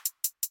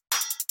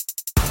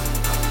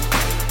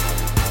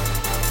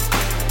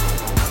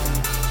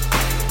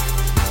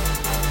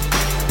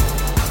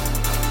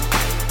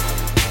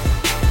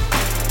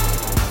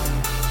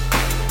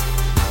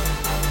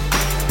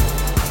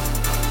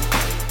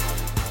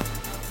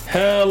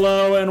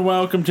Hello and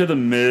welcome to the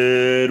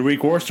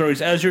Midweek War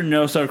Stories. As your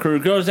No-Star crew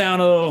goes down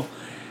a little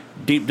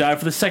deep dive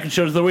for the second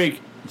shows of the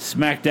week,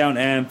 SmackDown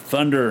and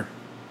Thunder.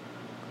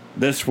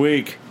 This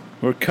week,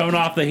 we're coming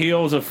off the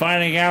heels of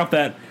finding out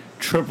that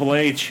Triple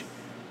H,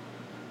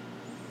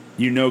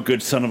 you no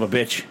good son of a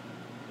bitch.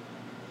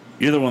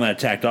 You're the one that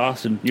attacked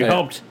Austin. You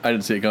helped. I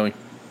didn't see it coming.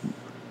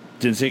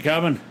 Didn't see it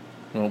coming.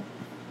 Nope.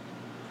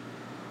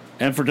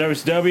 And for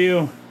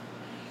WCW,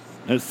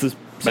 it's the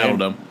Battle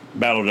Dome.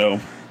 Battle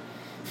Dome.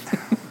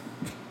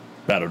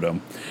 Battle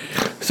Dome.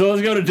 So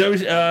let's go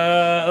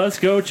to let's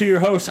go to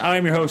your host. I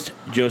am your host,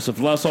 Joseph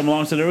Lussell. I'm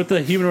alongside with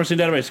the Human Wrestling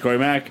Database, Corey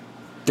Mack.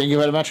 Thank you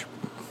very much.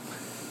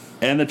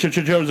 And the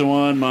chosen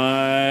one,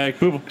 Mike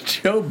Poople.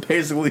 Joe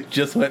basically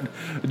just went,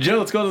 Joe,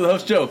 let's go to the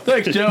host, Joe.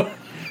 Thanks, Joe.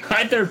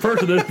 I third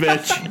person this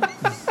bitch.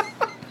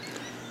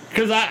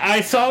 Because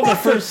I saw the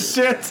first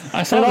shit.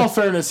 I saw In all the,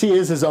 fairness, he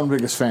is his own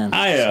biggest fan.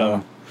 I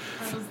am.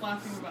 I was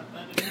laughing about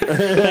that.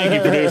 Thank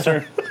you,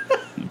 producer.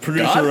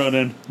 Producer God?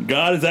 running.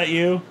 God, is that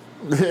you?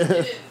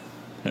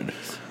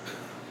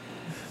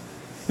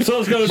 So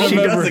let's go to She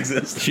November. does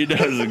exist. She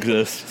does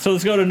exist. So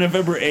let's go to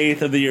November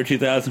 8th of the year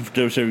 2000 for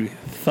WWE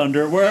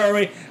Thunder. Where are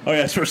we? Oh,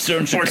 yes, we're still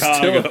in We're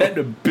Chicago. still at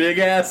a big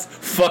ass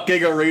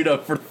fucking arena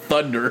for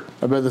Thunder.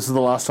 I bet this is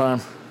the last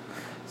time.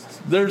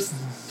 There's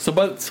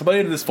somebody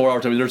in this 4 hour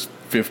time. There's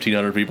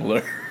 1,500 people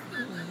there.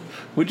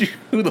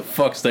 Who the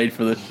fuck stayed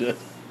for this shit?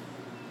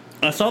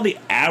 I saw the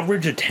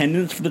average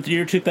attendance for the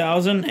year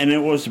 2000, and it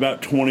was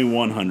about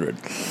 2,100.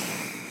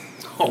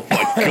 Oh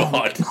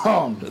my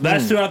god.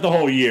 That's throughout the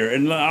whole year.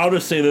 And I'll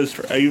just say this,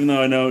 even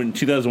though I know in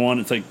 2001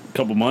 it's like a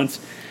couple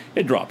months,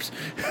 it drops.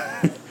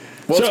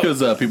 Well, it's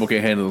because people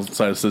can't handle the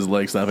sight of his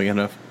leg snapping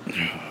enough.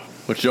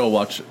 Which Joe will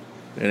watch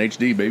in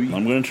HD, baby.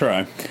 I'm going to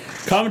try.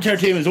 Commentary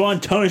team is one,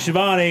 Tony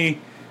Schiavone,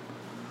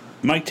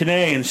 Mike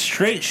Tenay, and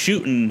straight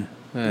shooting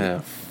Ah,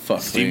 fuck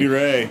Stevie me.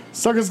 Ray.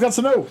 Suckers got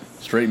to know.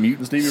 Straight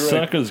mutant Stevie Ray.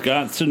 Suckers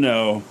got to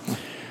know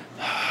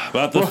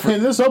about the... Well,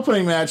 in this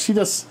opening match,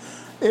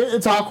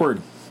 it's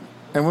awkward.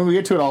 And when we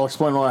get to it, I'll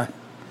explain why.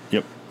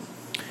 Yep.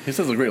 He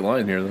says a great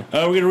line here, though.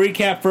 We're going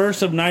to recap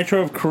first of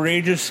Nitro of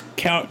Courageous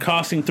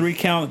costing 3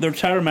 count their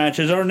title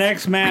matches. Our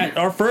next match,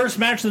 our first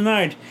match of the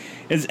night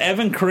is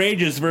Evan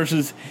Courageous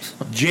versus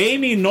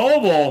Jamie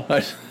Noble. I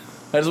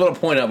just want to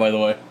point out, by the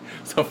way,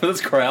 so for this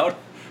crowd,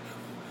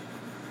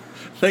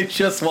 they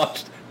just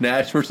watched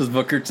Nash versus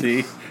Booker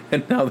T,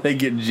 and now they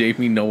get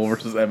Jamie Noble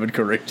versus Evan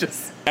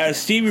Courageous.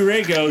 As Stevie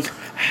Ray goes,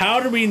 how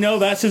do we know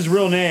that's his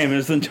real name?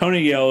 As then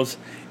Tony yells,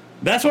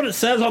 that's what it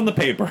says on the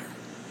paper.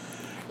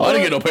 Oh, I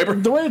didn't get no paper.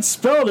 The way it's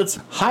spelled, it's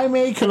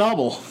Jaime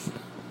Knobel.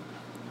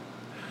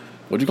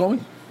 What'd you call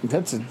me?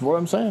 That's what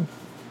I'm saying.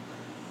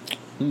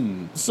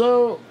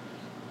 So,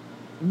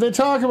 they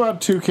talk about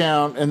 2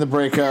 count and the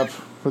breakup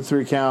with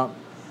 3 count.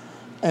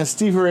 And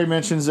Stevie Ray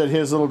mentions that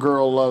his little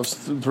girl loves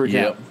 3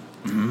 count.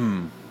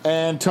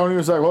 And Tony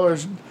was like, well,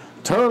 there's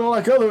turn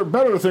like other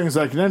better things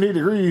like 90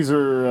 Degrees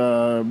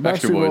or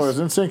Backstreet Boys,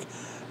 NSYNC.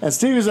 And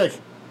Stevie's like,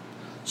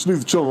 just leave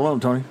the children alone,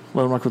 Tony.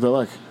 Let them like what they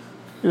like.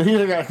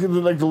 He got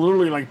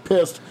literally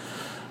pissed.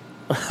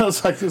 I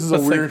was like, this is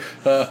weird.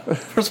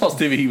 First of all,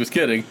 Stevie, he was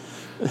kidding.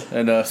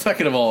 And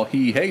second of all,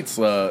 he hates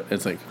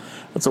NSYNC.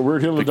 That's a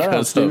weird hill to die on,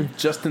 Because Stevie. of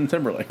Justin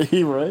Timberlake.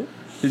 He right?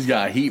 He's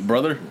got heat,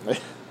 brother.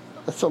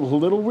 That's a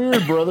little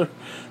weird, brother.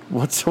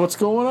 What's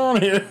going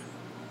on here?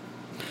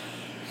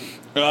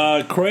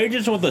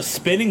 Courageous with a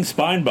spinning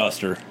spine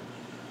buster.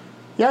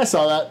 Yeah, I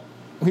saw that.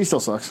 He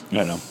still sucks.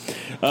 I know.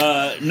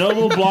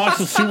 Noble blocks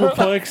a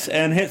superplex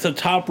and hits a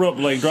top rope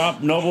leg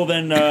drop. Noble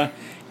then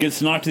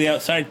gets knocked to the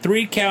outside.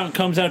 3 count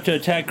comes out to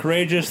attack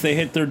Courageous. They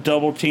hit their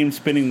double team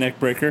spinning neck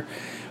breaker.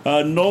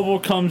 Noble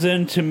comes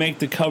in to make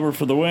the cover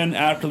for the win.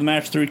 After the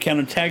match, 3 count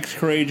attacks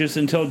Courageous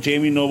until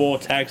Jamie Noble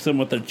attacks them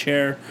with a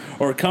chair,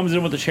 or comes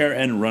in with a chair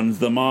and runs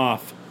them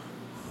off.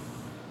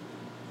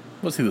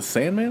 Was he the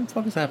Sandman? What the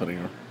fuck is happening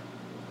here?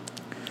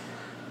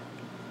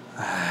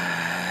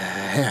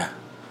 Yeah.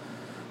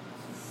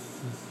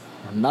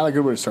 Not a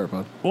good way to start,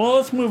 bud. Well,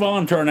 let's move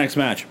on to our next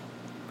match.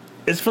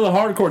 It's for the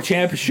Hardcore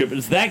Championship.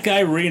 It's that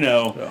guy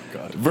Reno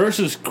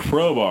versus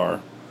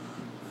Crowbar.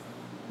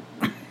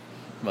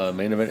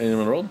 Main event in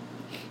the world?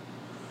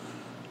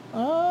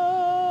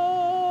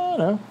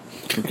 No.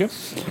 Okay.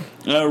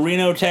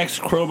 Reno attacks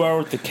Crowbar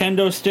with the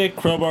kendo stick.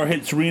 Crowbar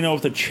hits Reno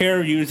with a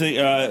chair,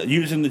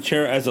 using the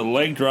chair as a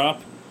leg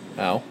drop.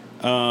 Ow.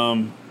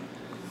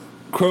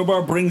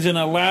 Crowbar brings in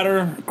a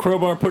ladder.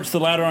 Crowbar puts the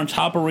ladder on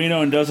top of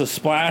Reno and does a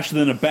splash,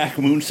 then a back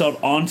moonsault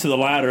onto the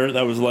ladder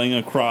that was laying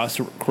across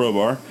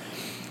Crowbar.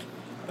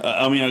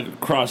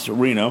 Across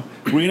Reno.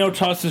 Reno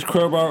tosses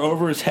Crowbar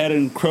over his head,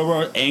 and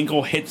Crowbar's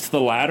ankle hits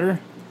the ladder.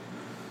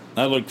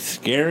 That looked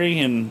scary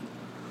and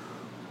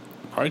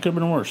probably could have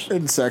been worse.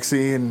 And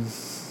sexy and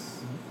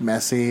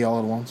messy all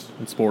at once.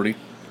 And sporty.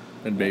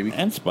 And baby.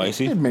 And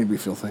spicy. It made me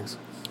feel things.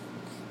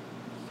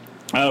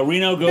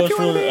 Reno goes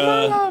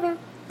for...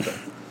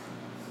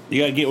 you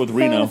gotta get with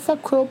Reno.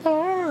 Fuck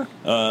Crowbar.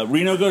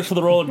 Reno goes for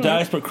the roll of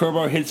dice, but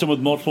Crowbar hits him with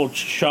multiple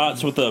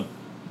shots with a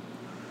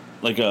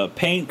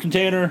paint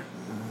container.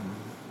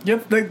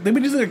 Yep, they've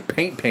been using like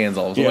paint pans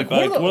all. So Yeah, like,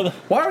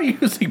 why are you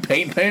using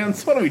paint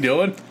pans? What are we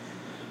doing?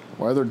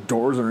 Why are there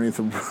doors underneath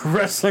the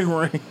wrestling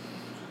ring?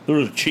 They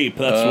were cheap.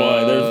 That's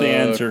why. There's the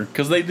answer.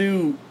 Because they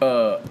do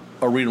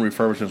arena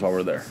refurbishments while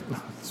we're there.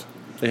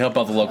 They help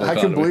out the local I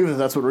economy. can believe that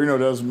that's what Reno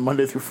does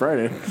Monday through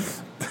Friday.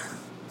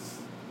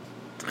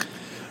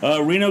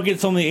 Reno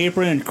gets on the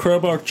apron and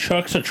Crowbar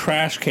chucks a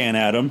trash can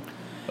at him.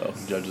 Oh,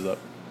 judges up.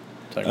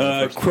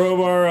 First.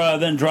 Crowbar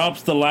then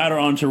drops the ladder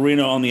onto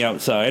Reno on the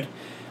outside.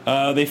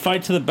 They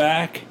fight to the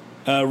back.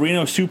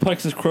 Reno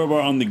suplexes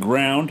Crowbar on the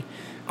ground.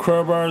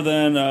 Crowbar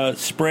then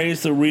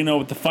sprays the Reno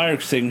with the fire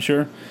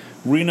extinguisher.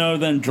 Reno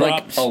then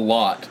drops like a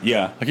lot.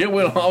 Yeah. Like it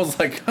went. I was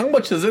like, how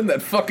much is in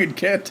that fucking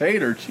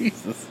container?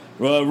 Jesus.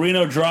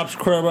 Reno drops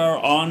Crowbar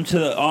on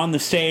the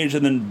stage,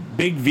 and then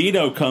Big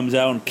Vito comes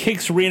out and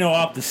kicks Reno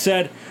off the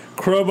set.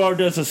 Crowbar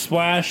does a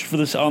splash for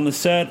this on the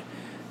set,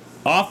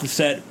 off the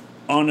set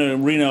onto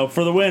Reno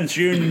for the win.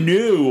 So your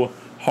new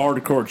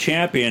hardcore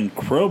champion,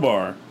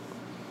 Crowbar.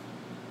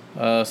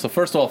 So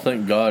first of all,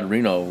 thank God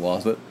Reno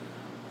lost it.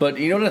 But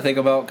you know what I think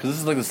about? Because this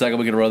is like the second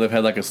week in a row they've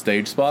had like a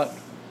stage spot.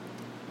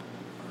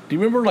 Do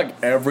you remember like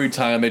every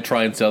time they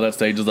try and sell that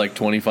stage is like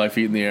 25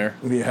 feet in the air?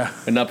 Yeah.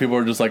 And now people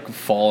are just like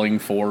falling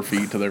 4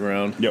 feet to the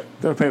ground. Yep.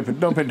 Don't pay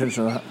attention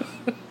to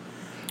that.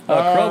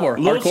 Crowbar.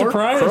 Little Hardcore?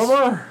 surprise.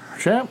 Crowbar,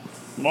 champ.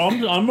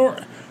 I'm more.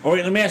 All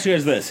right, let me ask you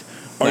guys this: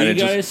 Are 9 you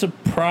inches. guys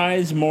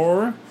surprised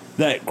more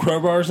that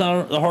Crowbar's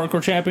not the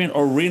hardcore champion,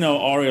 or Reno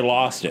already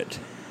lost it?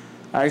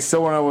 I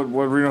still want to know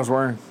what Reno's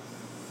wearing.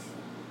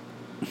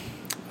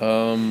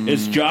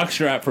 It's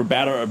jockstrap for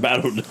Battle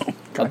Dome.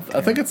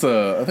 I think it's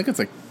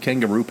a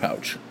kangaroo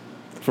pouch.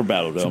 For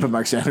Battle Put Dome.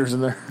 Mike Sanders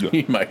in there.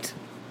 He might.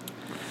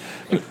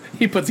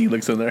 He puts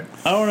Helix in there.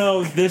 I don't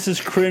know if this is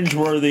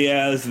cringeworthy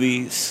as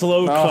the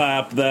slow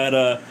clap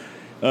that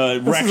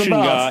Rection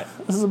got.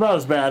 This is about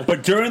as bad.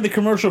 But during the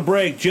commercial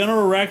break,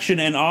 General Erection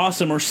and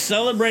Awesome are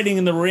celebrating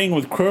in the ring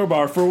with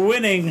Crowbar for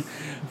winning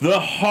the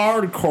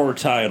hardcore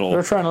title.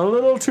 They're trying a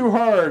little too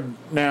hard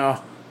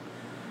now.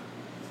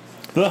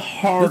 The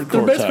hardcore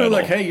They're basically title.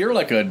 like, hey, you're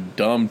like a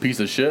dumb piece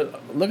of shit.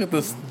 Look at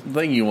this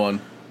thing you won.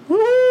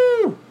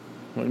 Woo!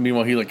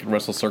 Meanwhile, he like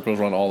wrestles circles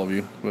around all of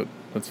you, but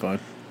that's fine.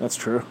 That's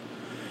true.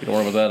 You don't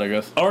worry about that, I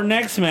guess. Our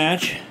next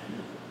match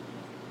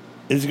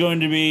is going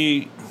to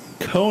be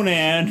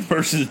Conan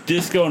versus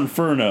Disco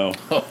Inferno.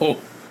 Oh,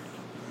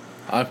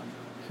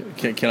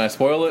 can I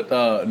spoil it?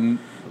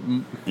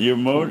 Your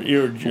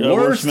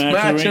Worst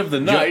match of the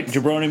night.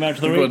 Jabroni match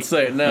of the I'm week. going to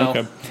say it now.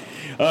 Okay.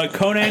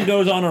 Conan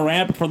goes on a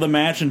ramp for the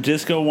match, and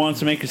Disco wants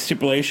to make a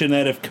stipulation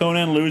that if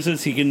Conan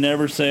loses, he can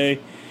never say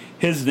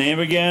his name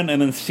again.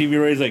 And then Stevie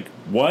Ray's like,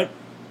 "What?"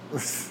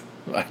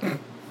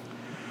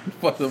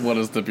 What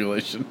a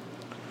stipulation.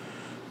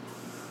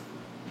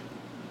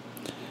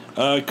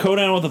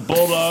 Conan with a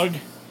bulldog.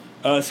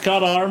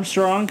 Scott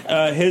Armstrong.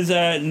 His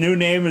new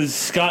name is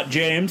Scott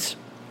James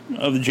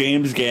of the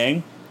James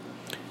Gang.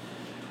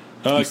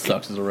 He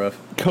sucks as a ref.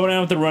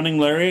 Conan with the running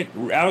lariat.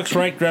 Alex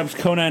Wright grabs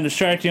Conan,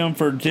 distracting him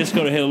for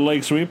Disco to hit a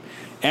leg sweep.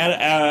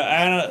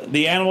 And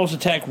the animals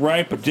attack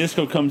Wright, but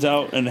Disco comes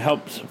out and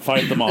helps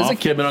fight them off. Is it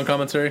Kidman on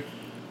commentary?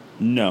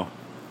 No.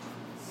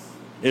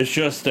 It's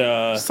just...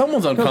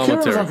 Someone's on No,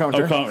 Kidman was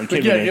commentary. on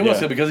commentary. Kidman Yeah, did, it was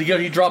good because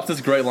he dropped this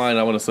great line.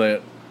 I want to say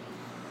it.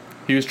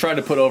 He was trying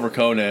to put over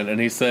Conan, and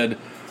he said,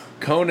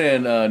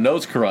 Conan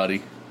knows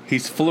karate.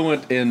 He's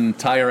fluent in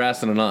tie your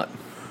ass in a knot.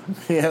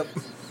 Yep.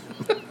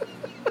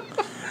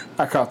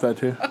 I caught that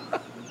too.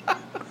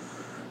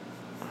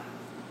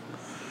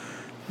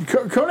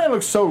 Conan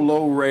looks so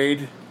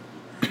low-rayed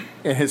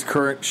in his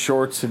current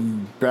shorts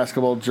and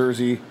basketball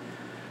jersey.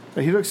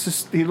 He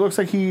looks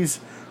like he's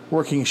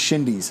working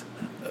shindies.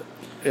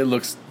 It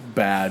looks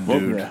bad,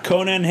 dude. yeah.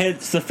 Conan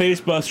hits the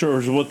facebuster, or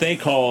is what they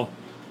call...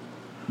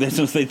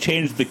 Since they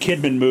changed the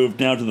Kidman move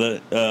now to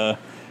the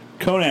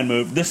Conan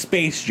move, the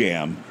Space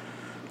Jam.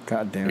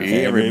 God damn it.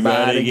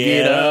 Everybody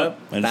get up.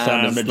 It's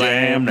time to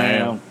jam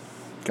now.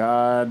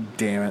 God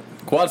damn it.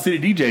 Quad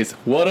City DJs,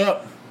 what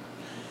up?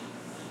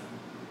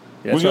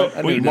 Yeah, We so go-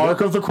 I knew we you did Mark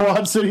it. of the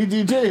Quad City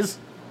DJs.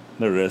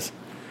 There it is.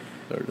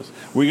 There it is.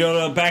 We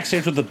go to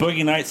backstage with the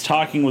Boogie Nights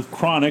talking with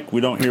Chronic.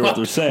 We don't hear what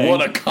they're saying.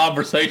 What a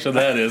conversation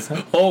that is.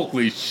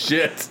 Holy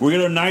shit. We go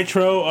to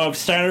Nitro of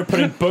Steiner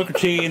putting Booker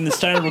T in the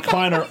Steiner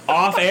recliner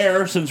off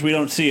air since we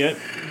don't see it.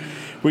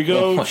 We Oh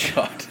go my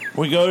god.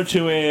 we go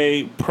to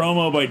a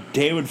promo by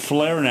David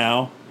Flair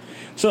now.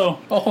 So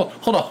Oh,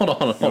 hold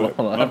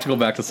on. I have to go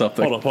back to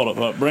something. hold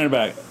up, bring it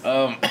back.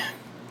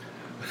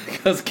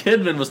 Because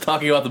Kidman was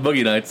talking about the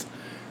Boogie Nights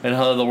and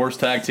how they're the worst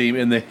tag team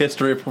in the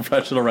history of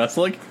professional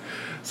wrestling.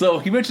 So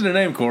he mentioned a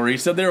name, Corey. He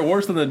said they were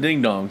worse than the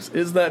Ding Dongs.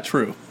 Is that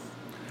true?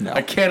 No.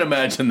 I can't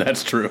imagine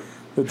that's true.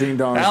 The Ding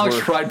Dongs Alex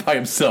were Wright by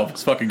himself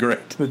is fucking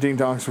great. the Ding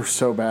Dongs were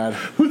so bad.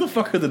 Who the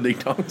fuck are the Ding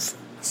Dongs?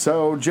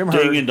 So Ding and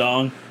Hurd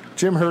dong.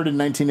 in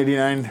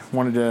 1989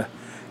 wanted to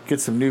get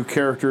some new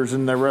characters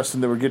in their wrestling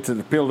that would get to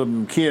appeal to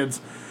them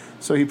kids.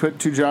 So he put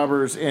two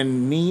jobbers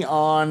in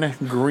neon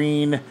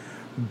green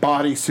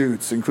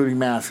bodysuits, including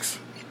masks,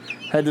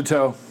 head to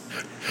toe.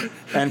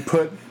 and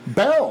put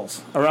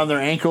bells around their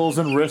ankles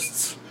and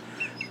wrists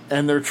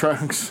and their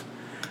trunks.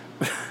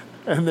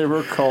 And they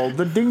were called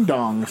the Ding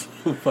Dongs.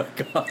 Oh my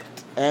god.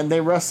 And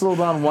they wrestled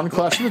on one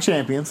Clash of the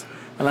Champions,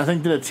 and I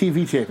think did a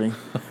TV taping.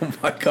 Oh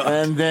my god.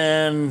 And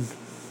then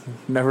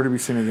never to be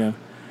seen again.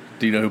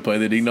 Do you know who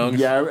played the Ding Dongs?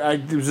 Yeah,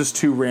 it was just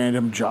two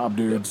random job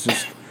dudes.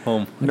 Just Oh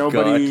my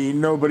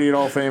nobody at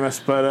all famous.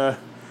 But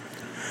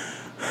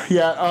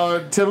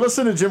to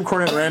listen to Jim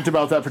Cornette rant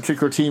about that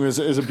particular team is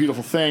a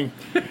beautiful thing.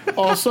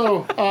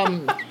 Also,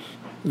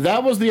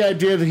 that was the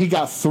idea that he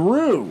got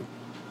through.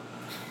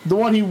 The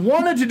one he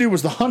wanted to do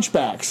was the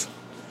Hunchbacks.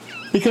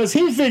 Because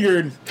he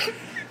figured,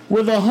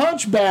 with a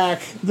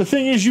hunchback, the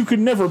thing is you could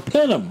never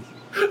pin him.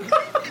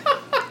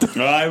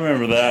 Oh, I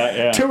remember that,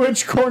 yeah. To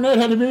which Cornette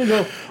had to be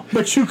go,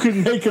 but you could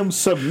make him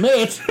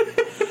submit.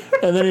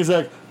 And then he's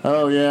like,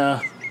 oh,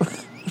 yeah.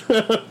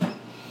 The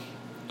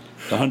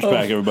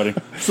Hunchback, everybody.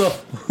 So,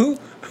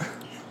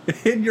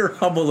 In your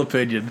humble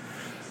opinion,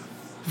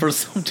 for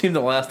some team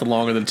that lasted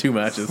longer than 2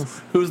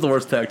 matches, who's the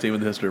worst tag team in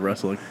the history of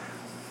wrestling?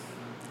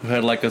 Who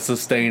had like a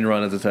sustained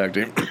run as a tag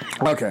team?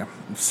 okay.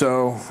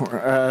 So,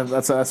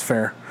 that's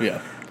fair.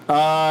 Yeah.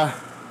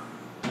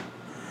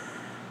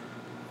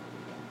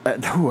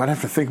 I'd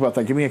have to think about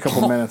that. Give me a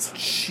couple minutes.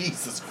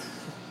 Jesus.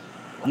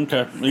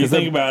 Okay. You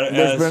think about it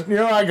as...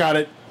 I got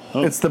it.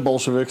 Oh. It's the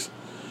Bolsheviks.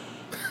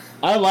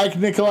 I like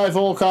Nikolai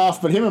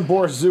Volkov, but him and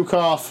Boris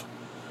Zukov,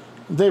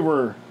 they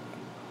were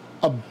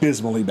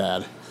abysmally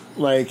bad.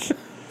 Like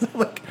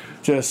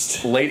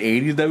just... Late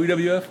 80s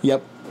WWF?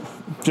 Yep.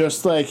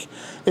 Just like,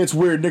 it's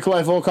weird.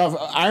 Nikolai Volkov,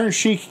 Iron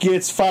Sheik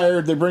gets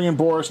fired. They bring in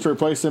Boris to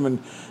replace him,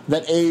 and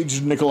that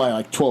aged Nikolai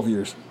like 12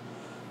 years.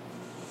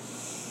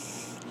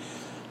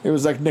 It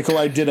was like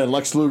Nikolai did a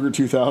Lex Luger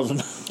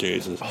 2000.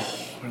 Jesus.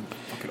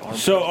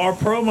 So our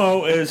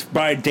promo is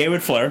by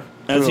David Flair,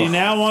 as he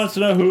now wants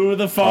to know who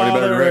the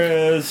father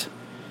is.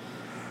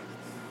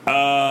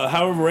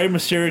 However, Rey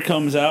Mysterio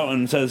comes out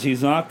and says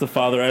he's not the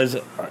father, as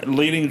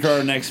leading to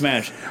our next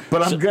match.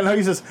 But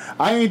he says,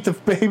 I ain't the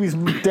baby's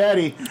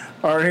daddy.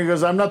 Or he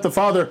goes, I'm not the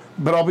father,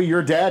 but I'll be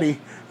your daddy.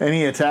 And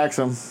he attacks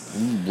him.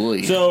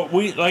 Boy. So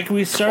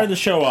we started the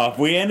show off.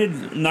 We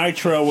ended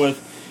Nitro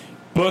with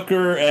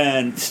Booker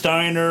and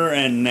Steiner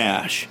and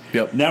Nash.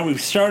 Yep. Now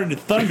we've started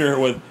Thunder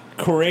with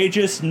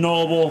Courageous,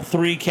 Noble,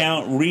 3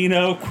 Count,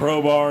 Reno,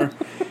 Crowbar,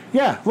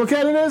 Yeah, look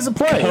at it as a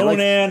play.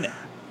 Conan. Like,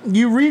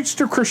 you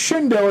reached a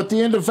crescendo at the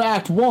end of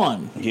Act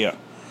 1. Yeah.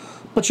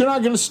 But you're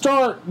not going to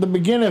start the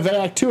beginning of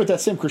Act 2 at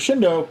that same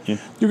crescendo. Yeah.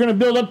 You're going to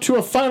build up to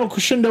a final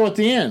crescendo at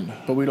the end.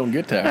 But we don't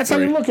get to Act That's 3.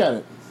 how you look at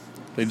it.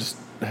 They just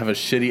have a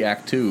shitty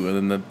Act 2 and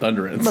then the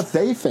Thunder ends. But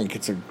they think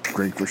it's a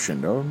great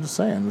crescendo. I'm just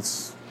saying.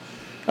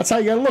 That's how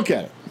you got to look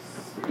at it.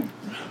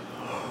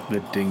 The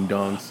Ding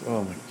Dongs.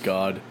 Oh my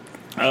god.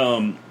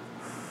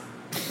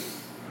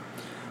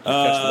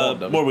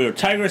 Where we were,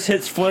 Tigress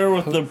hits Flair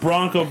with the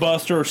Bronco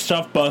Buster or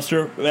Stuff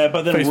Buster,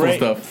 but then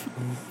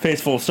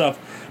face full of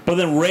stuff. But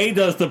then Ray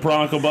does the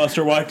Bronco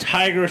Buster while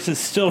Tigress is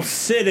still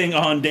sitting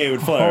on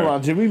David Flair. Hold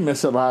on, did we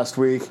miss it last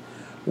week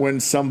when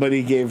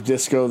somebody gave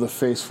Disco the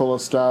face full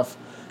of stuff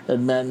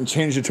and meant and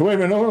changed it to wait a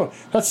minute, no,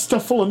 that's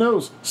stuff full of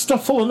nose,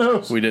 stuff full of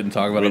nose. We didn't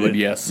talk about it, but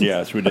yes,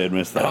 we did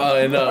miss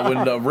that.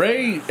 When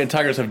Ray and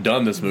Tigress have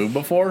done this move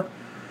before.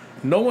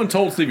 No one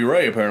told Stevie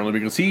Ray, apparently,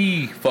 because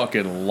he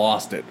fucking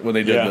lost it when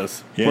they did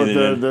this.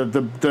 Yeah, but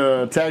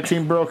the tag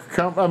team broke.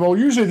 Well,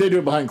 usually they do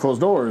it behind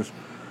closed doors.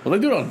 Well, they've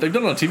done it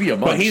on TV a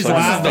bunch. But he's so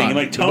laughing.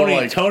 Like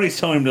Tony's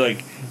telling him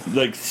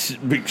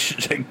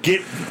to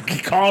get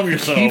calm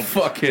yourself. He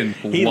fucking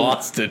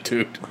lost it,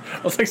 dude. I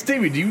was like,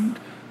 Stevie, do you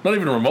not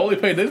even remotely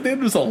pay? They do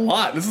this a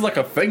lot. This is like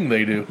a thing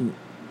they do.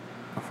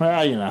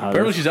 Well, you know how.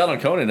 Apparently, she's out on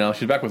Conan now.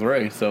 She's back with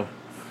Ray, so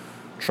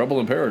trouble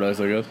in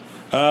paradise, I guess.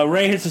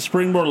 Ray hits a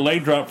springboard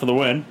leg drop for the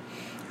win.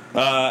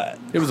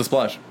 It was a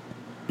splash.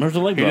 There's a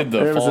leg He drop. did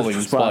the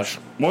falling splash.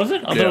 Was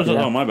it? I thought it was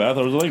oh, my bad. I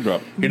thought it was a leg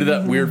drop. He did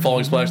that weird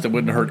falling splash that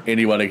wouldn't hurt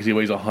anybody because he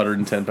weighs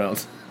 110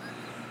 pounds.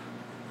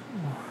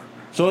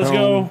 So let's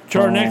go to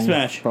our next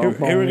match.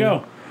 Here we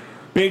go.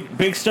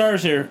 Big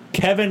stars here.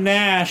 Kevin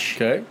Nash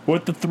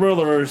with the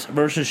Thrillers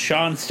versus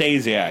Sean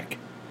Stasiak.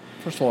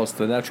 First of all, it's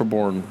the Natural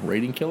Born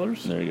Rating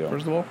Killers. There you go.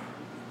 First of all.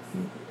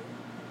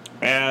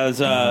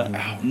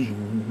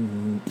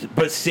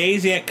 But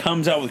Stasiak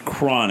comes out with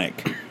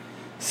Chronic.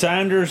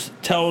 Sanders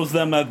tells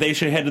them that they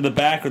should head to the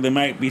back or they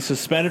might be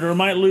suspended or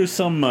might lose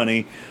some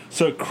money.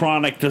 So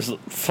Chronic just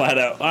flat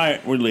out, all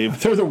right, we leave.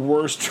 They're the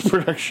worst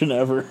production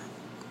ever.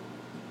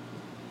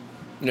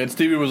 And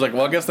Stevie was like,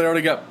 well, I guess they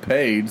already got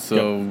paid,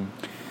 so... Yep.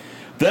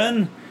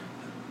 Then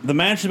the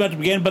match is about to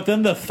begin, but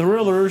then the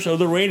Thrillers or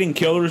the Rating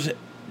Killers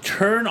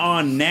turn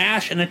on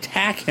Nash and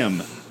attack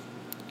him.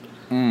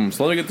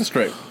 So let me get this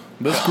straight.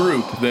 This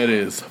group that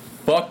is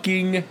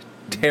fucking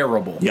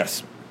terrible.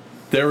 Yes.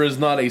 There is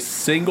not a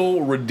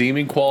single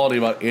redeeming quality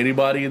about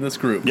anybody in this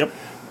group. Yep.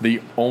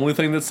 The only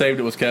thing that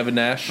saved it was Kevin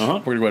Nash. We're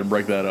going to go ahead and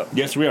break that up.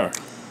 Yes, we are.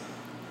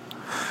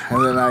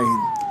 And then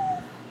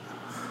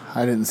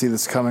I didn't see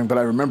this coming, but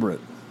I remember it.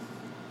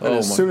 And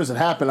as soon as it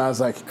happened, I was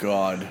like,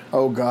 God.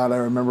 oh, God, I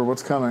remember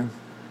what's coming.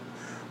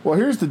 Well,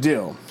 here's the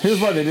deal. Here's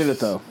why they did it,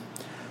 though.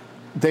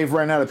 They've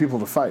ran out of people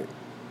to fight.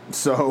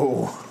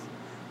 So,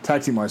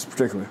 tag team-wise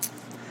particularly.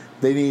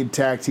 They need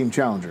tag team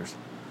challengers.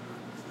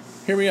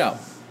 Hear me out.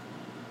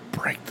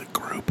 Break the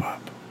group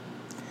up.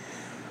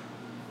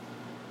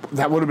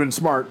 That would have been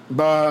smart.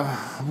 Well,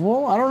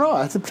 I don't know.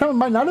 At the time, it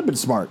might not have been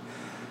smart.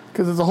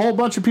 Because there's a whole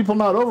bunch of people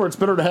not over. It's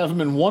better to have them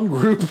in one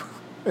group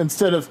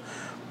instead of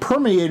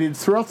permeated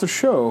throughout the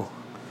show.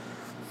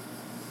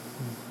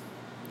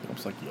 I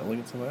was like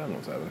yelling at somebody. I don't know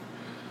what's happening.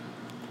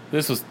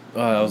 This was,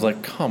 I was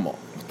like, come on.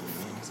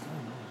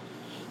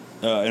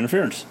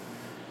 Interference.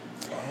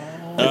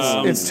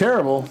 It's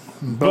terrible.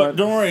 But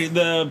don't worry,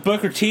 the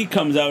Booker T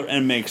comes out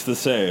and makes the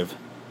save.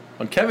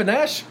 On Kevin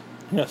Nash?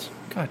 Yes.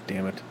 God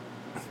damn it.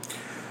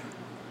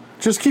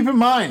 Just keep in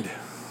mind,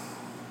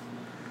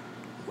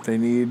 they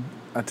need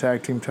a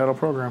tag team title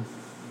program.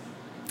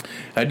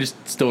 I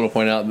just still want to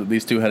point out that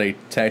these two had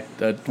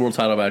a world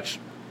title match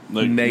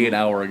maybe an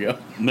hour ago.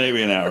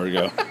 Maybe an hour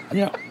ago.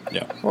 Yeah.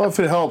 Well, if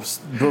it helps,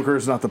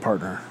 Booker's not the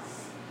partner.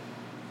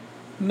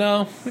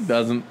 No, it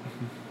doesn't.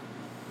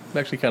 It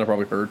actually kind of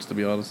probably hurts, to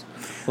be honest.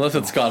 Unless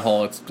it's Scott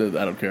Hall, I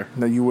don't care.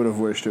 No, you would have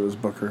wished it was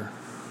Booker.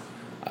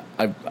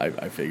 I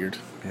figured.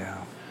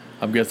 Yeah.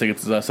 I'm guessing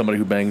it's somebody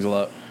who bangs a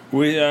lot.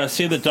 We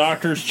see the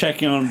doctors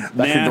checking on That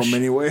Nash. could go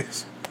many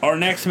ways. Our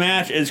next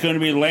match is going to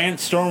be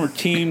Lance Storm with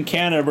Team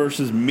Canada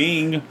versus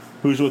Ming,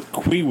 who's with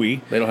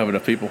Kiwi. They don't have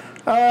enough people.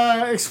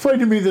 Explain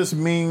to me this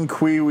Ming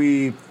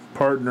Kiwi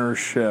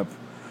partnership.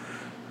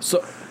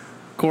 So,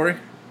 Corey,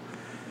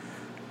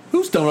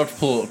 who's dumb enough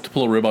to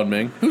pull a rib on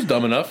Ming? Who's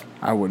dumb enough?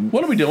 I wouldn't.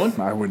 What are we doing?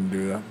 I wouldn't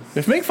do that.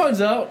 If Ming finds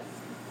out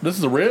this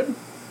is a rib,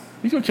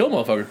 he's gonna kill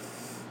a motherfucker.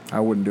 I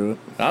wouldn't do it.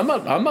 I'm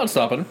not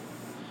stopping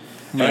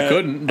him. I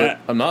couldn't, but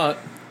I'm not.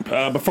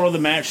 Before the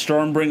match,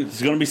 Storm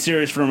is going to be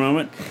serious for a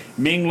moment.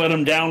 Ming let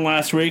him down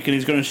last week, and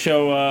he's going to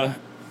show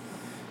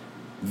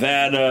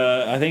that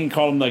I think he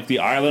called him like the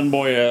Island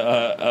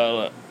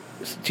Boy.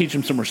 Teach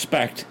him some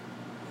respect.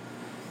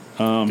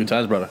 Good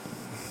times, brother.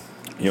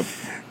 Yep.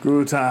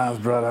 Good times,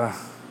 brother.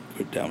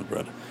 Good times,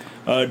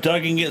 brother.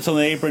 Duggan gets on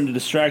the apron to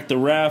distract the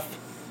ref.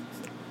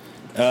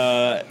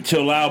 To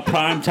allow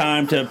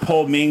Primetime to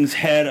pull Ming's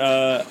head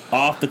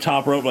off the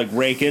top rope, like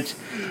rake it.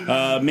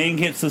 Ming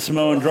hits the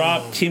Samoan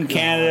drop. Team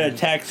Canada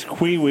attacks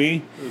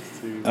Kiwi.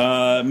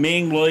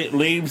 Ming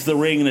leaves the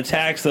ring and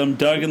attacks them.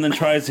 Duggan then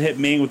tries to hit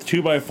Ming with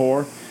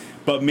 2x4,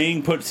 but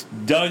Ming puts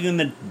Duggan in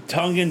the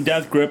Tongan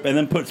death grip and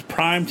then puts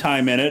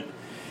Primetime in it.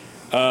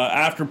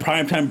 After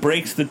Primetime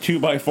breaks the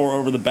 2x4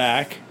 over the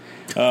back.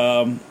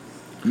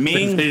 Ming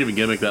They didn't even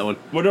gimmick that one.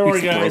 Well, don't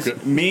worry, He broke guys.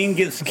 it. Ming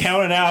gets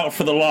counted out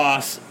for the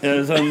loss,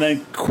 and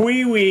then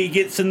Kiwi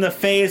gets in the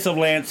face of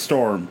Lance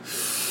Storm.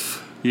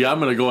 Yeah, I'm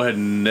gonna go ahead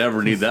and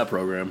never need that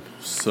program.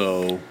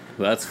 So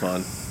that's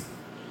fun.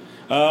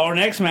 Our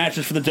next match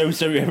is for the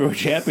WWE Heavyweight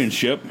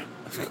Championship.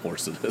 Of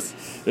course it is.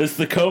 It's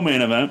the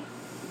co-main event,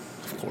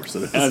 Of course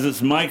it is. as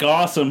it's Mike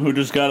Awesome, who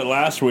just got it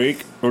last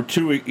week,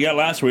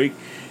 last week,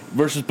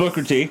 versus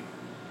Booker T.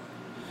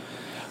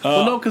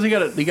 Well, no, because he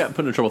got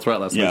put in a trouble threat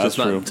last week. Yeah, So it's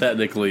that's not true.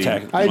 technically.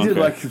 I did Okay.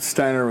 like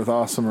Steiner with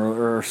Awesome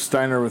or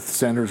Steiner with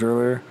Sanders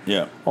earlier.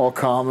 Yeah. All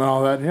calm and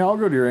all that. Yeah, I'll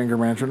go to your anger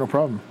management, no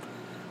problem.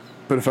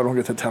 But if I don't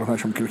get that title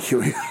match, I'm going to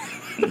kill you.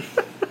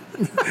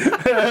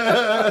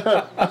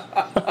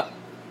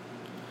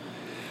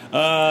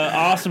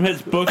 Awesome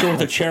hits Booker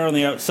with a chair on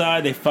the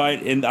outside. They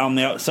fight on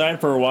the outside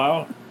for a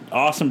while.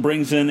 Awesome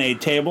brings in a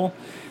table.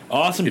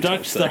 Awesome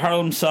ducks the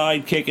Harlem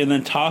side kick and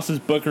then tosses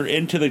Booker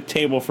into the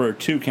table for a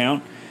 2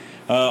 count.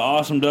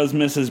 Awesome does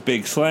miss his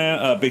big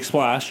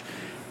splash.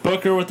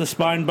 Booker with the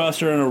spine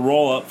buster and a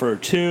roll up for a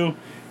 2.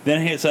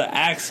 Then hits an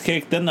axe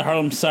kick, then the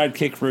Harlem side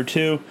kick for a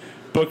 2.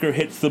 Booker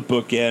hits the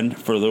bookend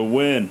for the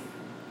win.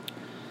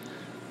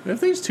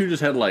 If these two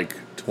just had like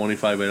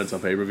 25 minutes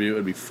on pay per view,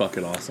 it'd be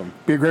fucking awesome.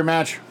 Be a great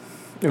match.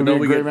 It would No,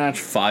 be we a great get match.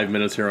 5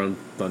 minutes here on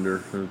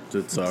Thunder.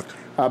 It sucked.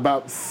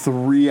 About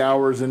 3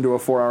 hours into a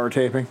 4-hour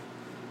taping.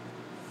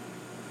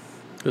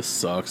 This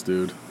sucks,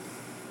 dude.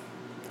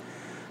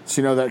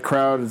 So, that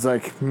crowd is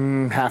like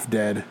half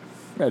dead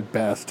at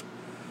best.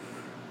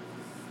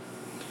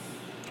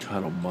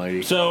 God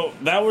almighty. So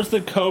that was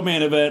the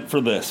co-main event for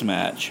this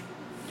match.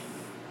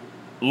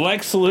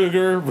 Lex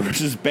Luger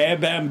versus Bam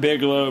Bam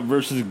Bigelow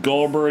versus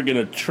Goldberg in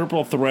a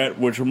triple threat,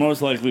 which will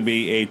most likely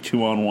be a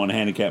 2-on-1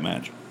 handicap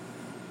match.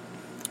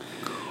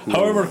 Cool.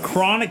 However,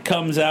 Chronic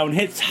comes out and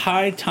hits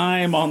high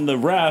time on the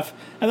ref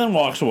and then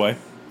walks away.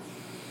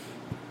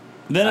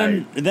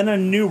 Then a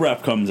new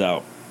ref comes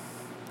out.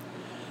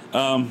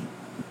 Bam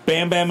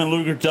Bam and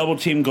Luger double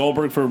team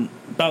Goldberg for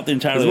about the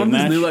entirety Is of the one of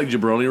match. these new like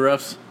jabroni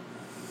refs?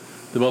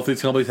 Do both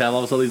these companies have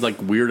all of these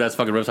like weird ass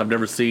fucking refs I've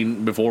never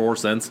seen before or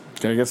since?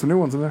 Gotta get some new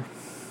ones in there.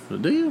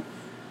 Do you?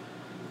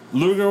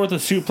 Luger with a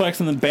suplex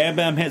and then Bam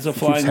Bam hits a Keeps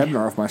flying. heading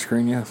off my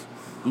screen, yes.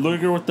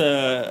 Luger with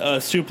the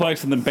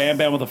suplex and then Bam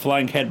Bam with a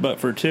flying headbutt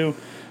for 2.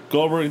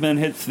 Goldberg then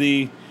hits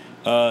the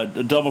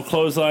A double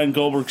clothesline.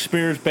 Goldberg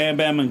spears Bam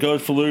Bam and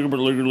goes for Luger, but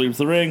Luger leaves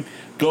the ring.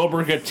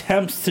 Goldberg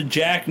attempts to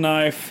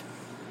jackknife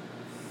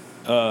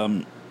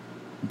Bam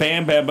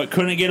Bam, but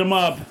couldn't get him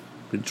up.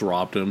 He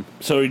dropped him.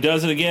 So he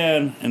does it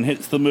again and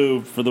hits the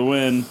move for the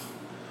win.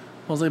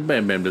 I was like,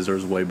 Bam Bam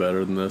deserves way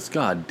better than this.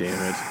 God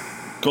damn it.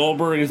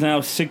 Goldberg is now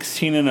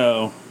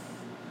 16-0.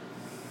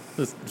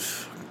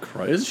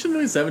 Christ. Shouldn't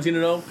it be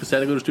 17-0? Because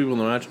technically there's 2 people in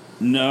the match.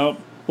 No.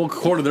 Well,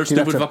 according to their You'd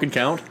have stupid to- fucking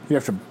count. You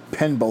have to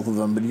pin both of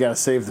them, but you got to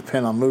save the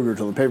pin on Luger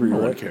till the pay-per-view. No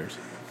one right? cares.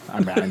 I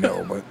mean, I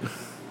know, but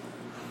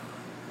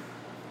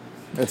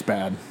it's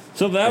bad.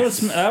 So that was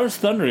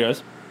Thunder,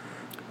 guys.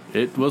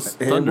 It was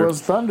Thunder. It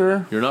was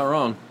Thunder. You're not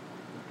wrong.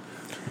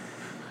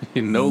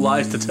 No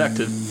lies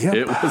detected. Yep.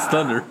 It was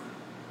Thunder.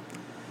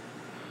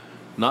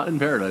 Not in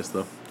paradise,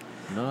 though.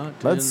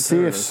 Let's see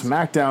if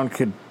SmackDown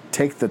could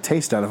take the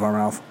taste out of our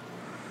mouth.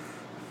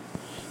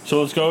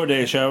 So let's go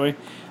today, shall we?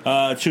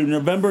 To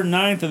November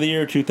 9th of the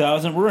year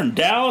 2000. We're in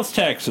Dallas,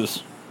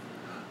 Texas.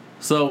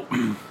 So,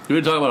 we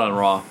were talking about it on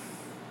Raw.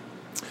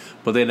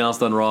 But they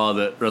announced on Raw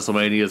that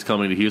WrestleMania is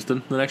coming to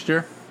Houston the next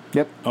year.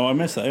 Yep. Oh, I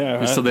missed that.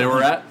 Yeah. So they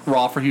were at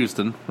Raw for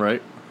Houston,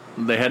 right?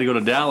 They had to go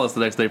to Dallas the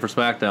next day for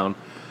SmackDown.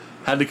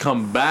 Had to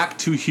come back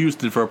to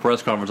Houston for a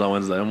press conference on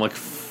Wednesday. I'm like,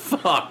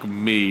 fuck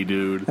me,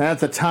 dude. And at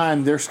the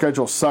time, their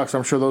schedule sucks.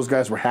 I'm sure those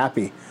guys were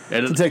happy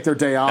to take their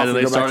day off And and,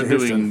 then they go back to started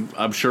Houston. doing,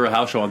 I'm sure, a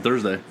house show on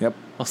Thursday. Yep.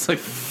 I was like,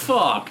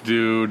 fuck,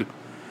 dude.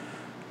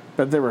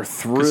 But they were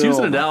Because thrilled.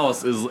 Houston and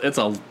Dallas, it's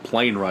a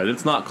plane ride.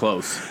 It's not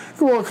close.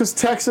 Well, because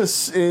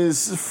Texas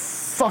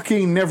is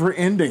fucking never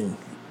ending.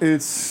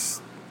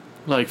 It's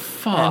Like,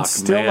 fuck, and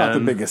still man. not the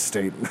biggest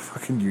state in the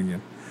fucking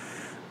union.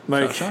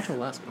 Like, Shout out to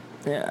Alaska.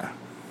 yeah.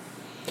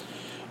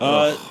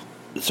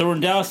 So we're in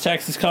Dallas,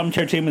 Texas.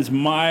 Commentary team is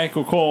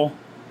Michael Cole.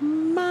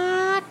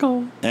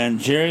 And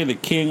Jerry the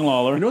King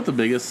Lawler. You know what the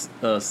biggest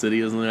city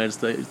is in the United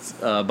States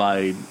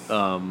by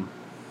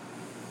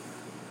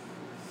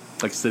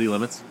like city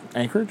limits?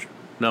 Anchorage?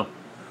 No,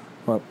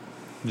 What?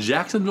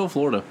 Jacksonville,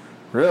 Florida.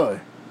 Really?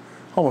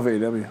 Home of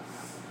AEW.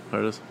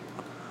 There it is.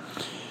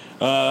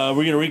 We're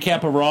going to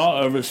recap a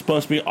Raw. It's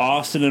supposed to be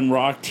Austin and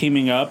Rock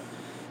teaming up.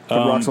 The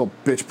Rock's little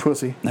bitch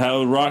pussy.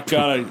 How Rock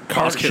got a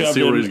cart can't shoved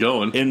see where he's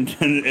going.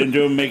 into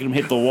him, making him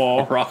hit the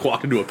wall. Rock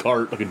walking to a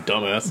cart like a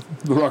dumbass.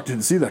 The Rock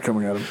didn't see that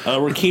coming at him.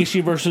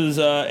 Rikishi versus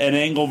an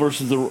Angle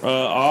versus the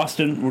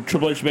Austin.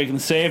 Triple H making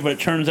the save, but it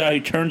turns out he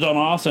turns on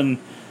Austin.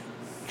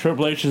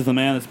 Triple H is the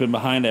man that's been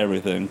behind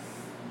everything.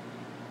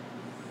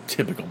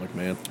 Typical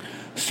McMahon.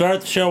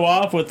 Start the show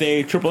off with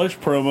a Triple H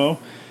promo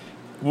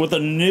with a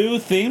new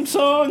theme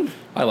song.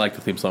 I like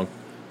the theme song.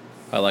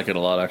 I like it a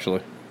lot,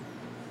 actually.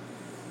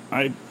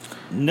 I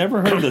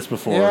never heard this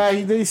before.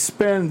 Yeah, they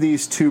spend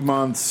these 2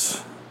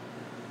 months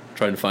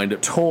Trying to find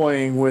it.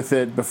 toying with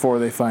it before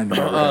they find it.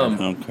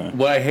 Okay.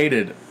 What I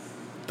hated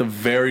the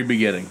very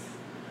beginning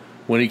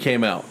when he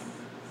came out,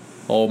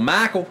 old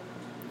Michael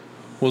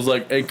was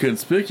like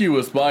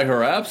inconspicuous by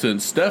her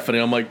absence, Stephanie.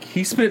 I'm like,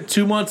 he spent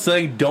 2 months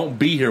saying, "Don't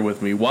be here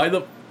with me." Why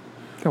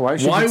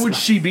Why would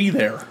she be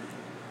there?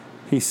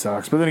 He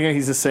sucks. But then again,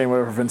 he's just saying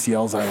whatever Vince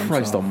yells at him.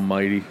 Christ so.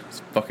 Almighty,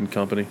 this fucking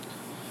company.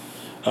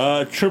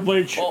 Triple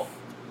H,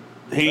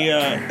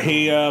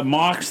 he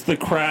mocks the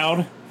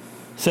crowd,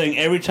 saying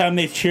every time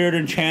they cheered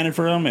and chanted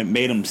for him, it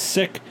made him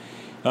sick.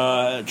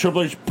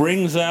 Triple H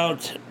brings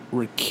out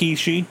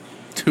Rikishi.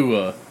 To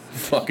a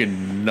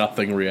fucking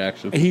nothing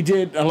reaction. He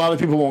did. A lot of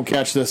people won't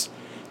catch this.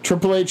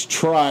 Triple H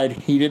tried.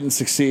 He didn't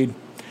succeed.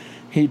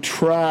 He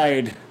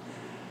tried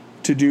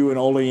to do an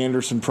Ole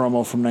Anderson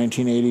promo from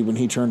 1980 when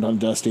he turned on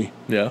Dusty.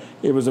 Yeah.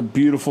 It was a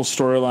beautiful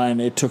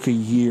storyline. It took a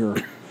year.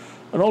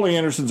 And Ole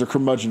Anderson's a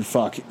curmudgeon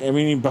fuck. I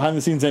mean, behind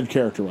the scenes and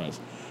character wise.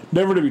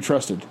 Never to be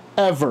trusted.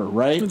 Ever,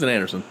 right? It's an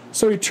Anderson.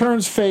 So he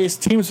turns face,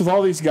 teams with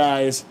all these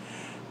guys.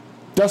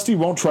 Dusty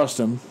won't trust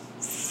him.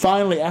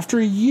 Finally, after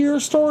a year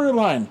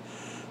storyline,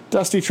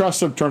 Dusty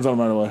trusts him, turns on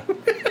him right away.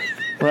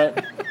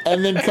 Right?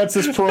 And then cuts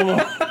this promo.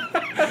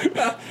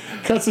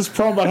 Cuts this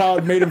promo about how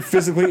it made him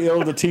physically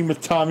ill to team with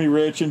Tommy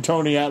Rich and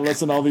Tony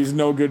Atlas and all these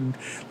no good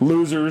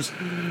losers.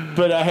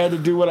 But I had to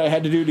do what I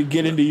had to do to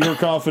get into your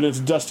confidence,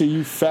 Dusty,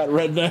 you fat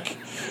redneck.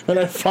 And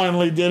I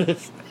finally did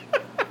it.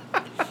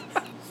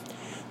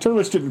 Triple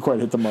H didn't quite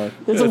hit the mark.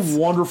 It's a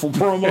wonderful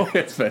promo.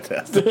 It's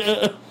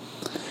fantastic.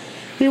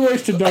 He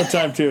wasted no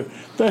time, too.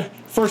 The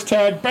first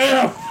tag,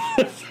 bam!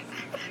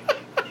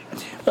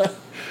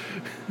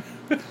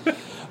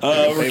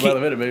 Pay by the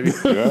minute, baby.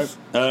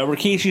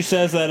 Rikishi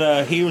says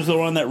that he was the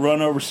one that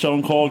run over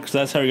Stone Cold because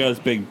that's how he got his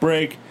big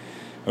break.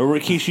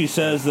 Rikishi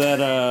says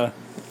that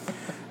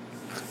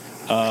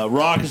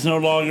Rock is no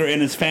longer in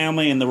his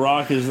family and The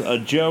Rock is a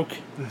joke.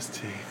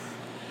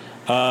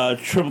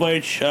 Triple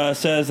H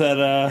says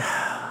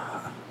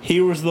that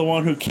he was the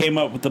one who came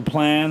up with the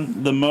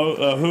plan.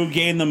 Who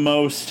gained the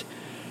most?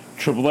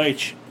 Triple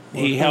H.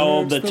 He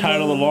held the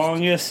title the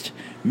longest,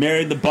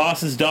 married the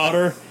boss's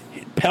daughter.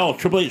 Hell,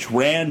 Triple H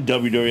ran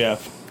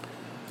WWF.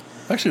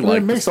 Actually, Well,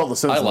 like it makes all the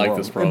sense I in the like world.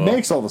 this promo. It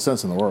makes all the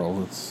sense in the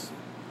world. It's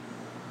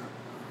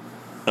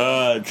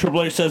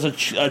Triple H says a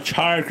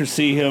child could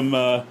see him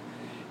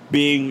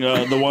being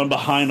the one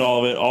behind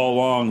all of it all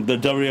along. The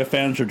WWF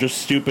fans are just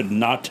stupid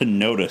not to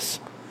notice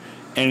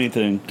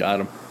anything.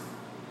 Got him.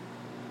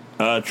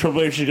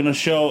 Triple H is going to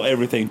show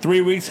everything.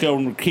 3 weeks ago,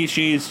 when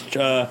Rikishi's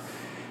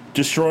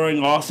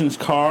destroying Austin's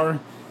car,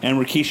 and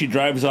Rikishi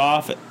drives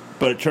off,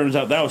 but it turns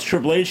out that was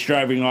Triple H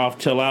driving off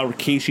to allow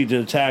Rikishi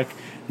to attack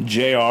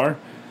JR.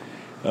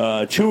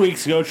 2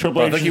 weeks ago,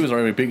 Triple H... I think he was our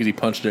MVP because he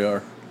punched JR.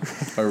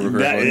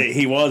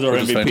 He was our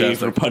MVP fantastic.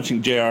 for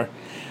punching JR.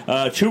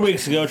 2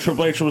 weeks ago,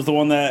 Triple H was the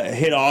one that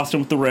hit Austin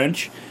with the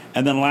wrench.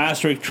 And then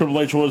last week, Triple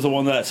H was the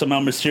one that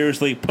somehow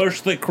mysteriously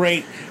pushed the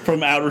crate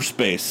from outer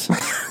space.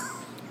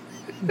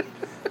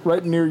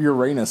 Right near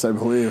Uranus, I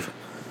believe.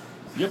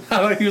 Yep.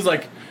 I think he was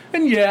like,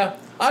 and yeah,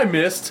 I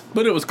missed,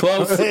 but it was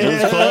close. It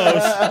was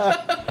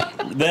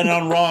close. Then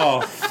on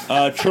Raw,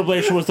 Triple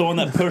H was the one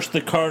that pushed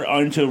the cart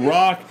onto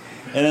Rock.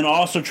 And then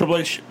also Triple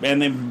H,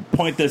 and they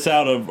point this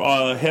out,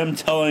 of him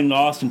telling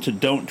Austin to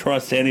don't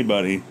trust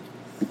anybody.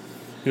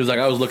 He was like,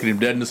 I was looking him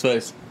dead in his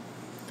face.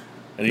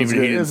 And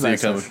even he didn't see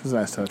it coming. It was a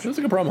nice touch. It was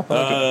a good promo.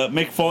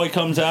 Mick Foley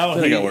comes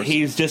out.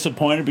 He's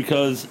disappointed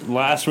because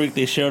last week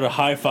they showed a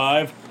high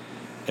five.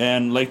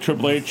 And like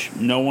Triple H,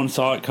 no one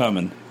saw it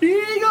coming.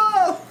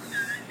 Eagle!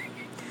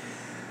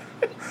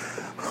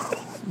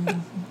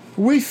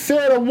 We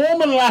fed a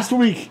woman last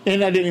week,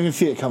 and I didn't even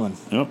see it coming.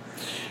 Yep.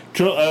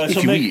 So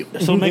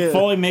Mick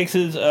Foley makes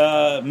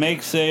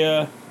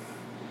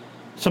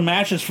some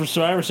matches for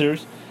Survivor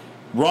Series.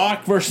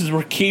 Rock versus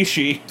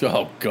Rikishi.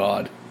 Oh,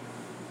 God.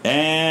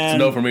 And it's a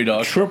no for me,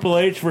 dog. Triple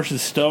H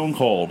versus Stone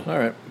Cold. All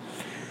right.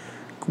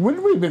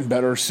 Wouldn't we have been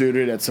better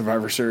suited at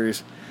Survivor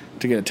Series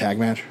to get a tag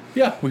match?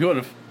 Yeah, we would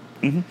have.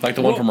 Mm-hmm. Like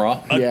the one from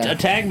Raw. A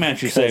tag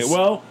match, you say.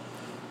 Well,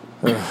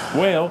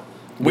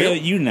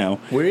 you know.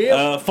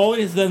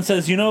 Foley then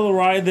says, you know,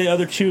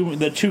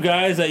 the two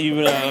guys that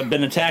you've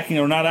been attacking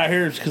are not out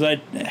here because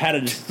I had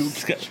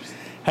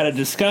a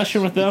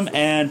discussion with them,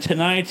 and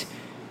tonight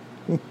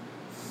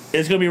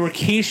it's going to be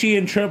Rikishi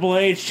and Triple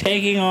H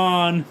taking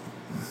on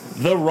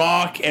The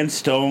Rock and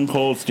Stone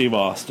Cold Steve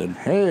Austin.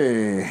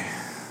 Hey.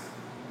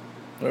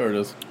 There it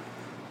is.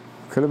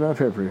 Could have been a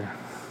pay-per-view.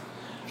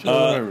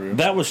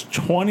 That was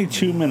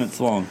 22 minutes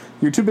long.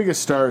 Your two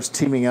biggest stars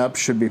teaming up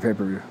should be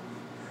pay-per-view.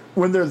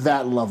 When they're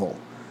that level.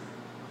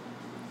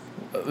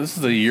 This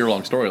is a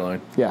year-long storyline.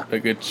 Yeah.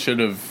 Like it should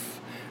have...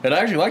 And I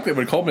actually like that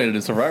when it culminated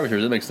in Survivor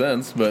Series. It makes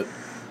sense, but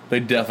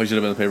they definitely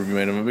should have been the pay-per-view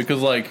main event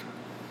because, like...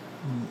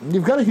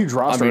 You've got a huge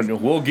roster. I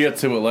mean, we'll get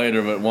to it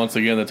later, but once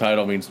again, the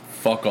title means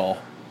fuck all.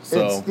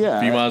 So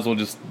you might as well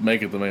just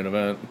make it the main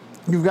event.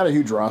 You've got a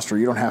huge roster.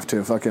 You don't have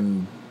to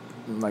fucking,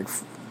 like...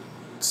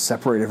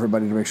 separate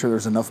everybody to make sure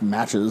there's enough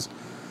matches.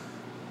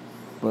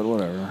 But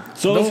whatever.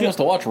 So no one wants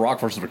to watch Rock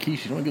versus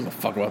Rikishi. No one gives a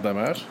fuck about that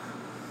match.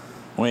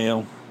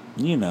 Well,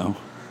 you know.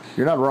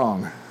 You're not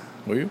wrong.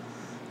 Will you?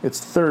 It's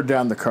third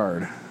down the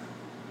card.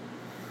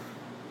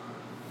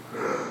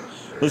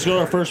 Let's go to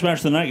our first match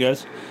of the night,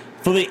 guys.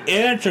 For the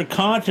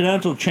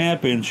Intercontinental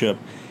Championship,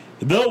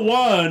 the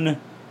one,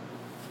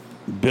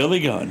 Billy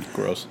Gunn.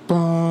 Gross.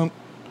 Bum,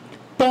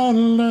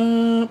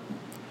 bum,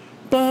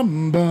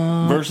 bum,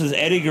 bum, versus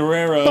Eddie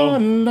Guerrero.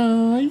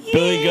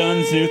 Billy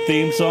Gunn's new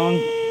theme song,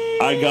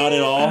 I Got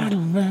It All.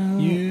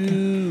 You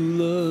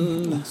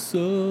look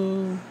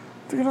so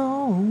good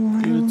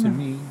to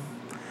me.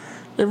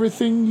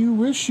 Everything you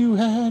wish you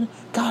had,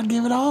 God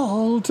give it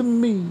all to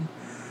me.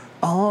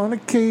 On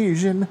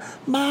occasion,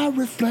 my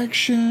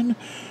reflection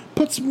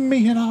puts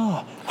me in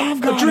awe. I've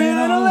got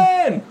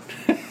adrenaline.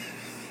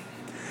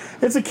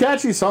 It's a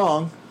catchy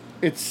song.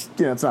 It's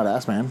it's not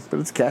Ass Man, but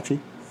it's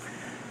catchy.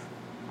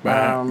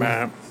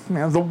 Man,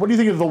 what do you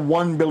think of the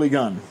one Billy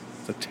Gunn?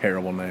 It's a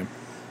terrible name.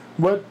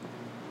 What?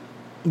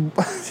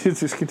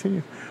 Just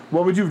continue.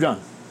 What would you have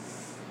done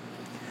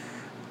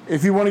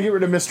if you want to get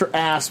rid of Mr.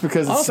 Ass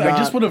because it's Honestly, not... I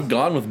just would have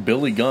gone with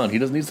Billy Gunn. He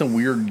doesn't need some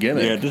weird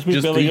gimmick. Yeah, just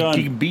be Billy Gunn.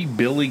 He can be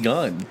Billy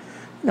Gunn.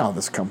 No,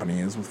 this company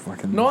is with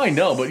fucking... No, I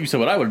know, but you said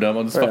what I would have done.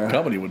 What this fucking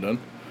company would have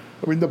done.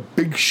 I mean, the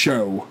Big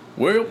Show.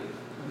 Well,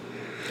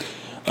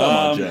 come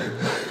on, Jay.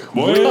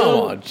 Well,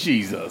 come on,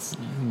 Jesus.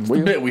 It's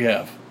the bit we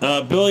have.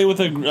 Billy with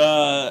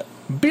a...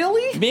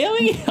 Billy?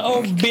 Billy?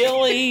 Oh,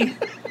 Billy.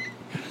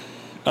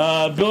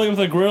 Billy with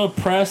a grilled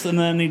press, and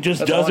then he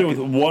just does it with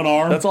one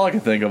arm. That's all I can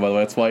think of, by the way.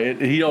 That's why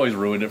he always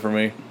ruined it for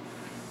me.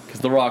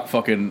 Because The Rock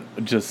fucking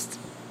just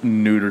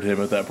neutered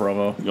him at that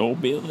promo. Oh,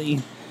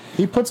 Billy.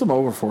 He puts him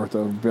over for it,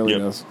 though. Billy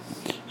does.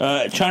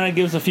 China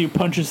gives a few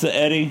punches to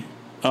Eddie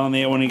on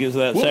the when he gets to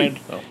that side.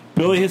 Oh.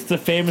 Billy hits the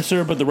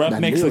famouser, but the ref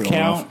makes the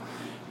count.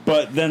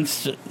 But then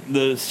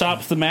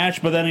stops the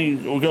match. But then he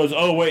goes,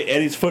 "Oh wait,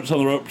 Eddie's foot's on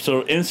the rope."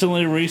 So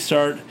instantly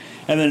restart,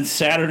 and then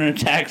Saturn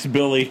attacks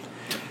Billy.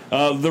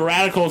 The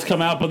Radicals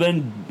come out, but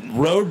then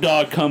Road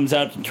Dogg comes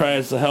out and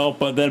tries to help.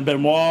 But then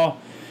Benoit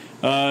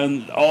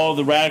and all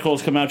the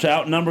Radicals come out to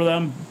outnumber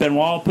them.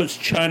 Benoit puts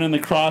China in the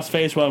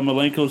crossface while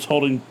Malenko's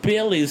holding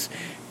Billy's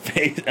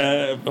face,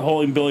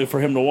 holding Billy for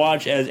him to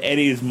watch as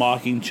Eddie is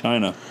mocking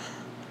China.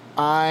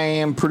 I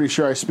am pretty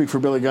sure I speak for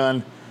Billy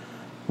Gunn.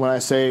 when I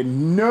say,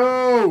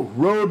 no,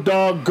 Road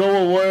Dogg,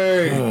 go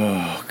away.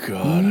 Oh,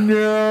 God.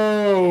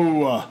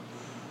 No.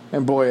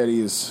 And boy,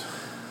 Eddie is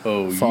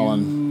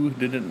you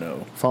didn't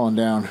know. falling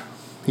down.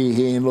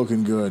 He ain't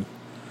looking good.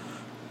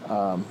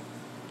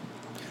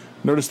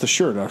 Notice the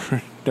shirt.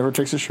 Never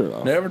takes his shirt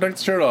off. Never took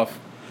the shirt off.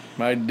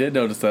 I did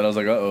notice that. I was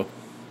like, uh-oh.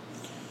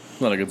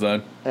 Not a good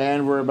sign.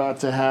 And we're about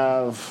to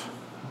have...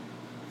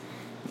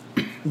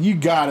 You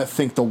gotta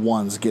think the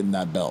one's getting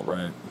that belt,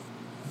 right?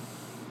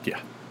 Yeah.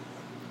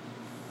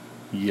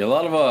 Yeah, a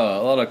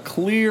lot of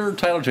clear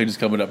title changes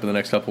coming up in the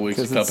next couple weeks.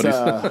 Companies.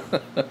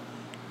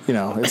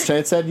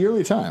 It's that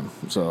yearly time.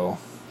 So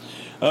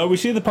We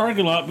see the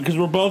parking lot because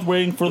we're both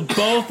waiting for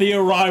both the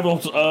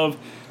arrivals of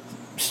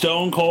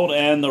Stone Cold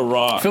and The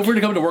Rock. Feel free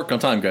to come to work on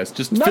time, guys.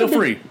 Just feel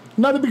free.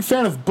 Not a big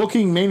fan of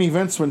booking main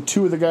events when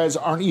two of the guys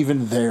aren't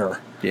even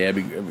there. Yeah, it'd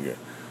be good.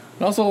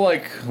 And also,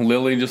 like,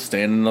 Lily just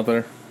standing up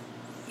there.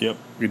 Yep.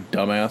 You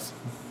dumbass.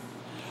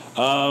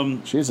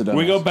 She's a dumbass.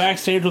 We go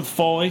backstage with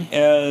Foley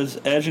as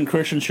Edge and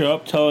Christian show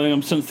up, telling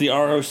him since the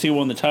ROC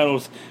won the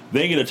titles,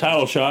 they get a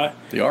title shot.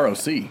 The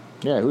ROC.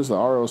 Yeah, who's the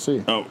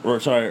ROC? Oh, or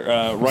sorry,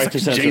 right to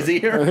censor. Jay-Z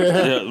here?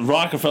 Yeah,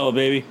 Rockefeller,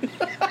 baby.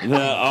 The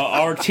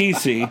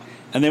RTC.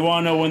 And they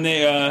want to know when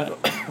they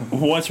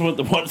what's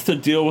the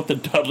deal with the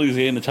Dudleys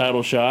getting the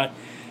title shot?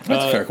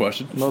 That's a fair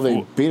question. No,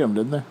 they beat him,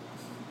 didn't they?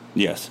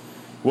 Yes.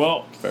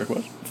 Well, Fair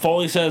question.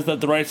 Foley says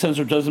that the right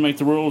censor doesn't make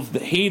the rules.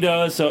 That he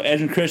does, so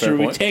Edge and Christian Fair will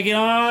be point. taking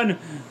on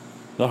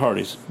the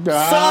Hardys.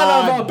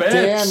 Son of a bitch.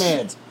 Damn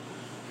it.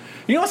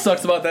 You know what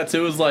sucks about that,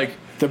 too, is like...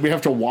 Did we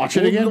have to watch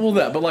it again? Well,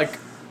 that, but like...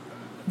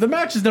 The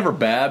match is never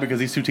bad because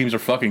these two teams are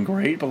fucking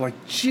great, but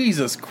like,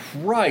 Jesus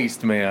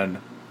Christ,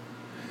 man.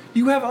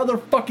 You have other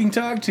fucking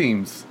tag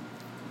teams.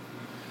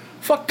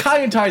 Fuck Kai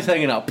and Ty's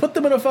hanging out. Put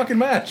them in a fucking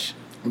match.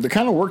 The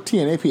kind of work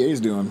TNA PA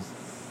is doing.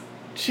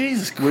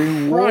 Jesus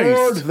Reward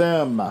Christ.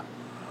 them.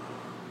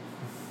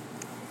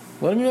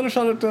 Let me get a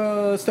shot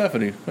at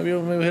Stephanie. Maybe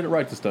we'll hit it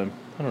right this time.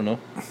 I don't know.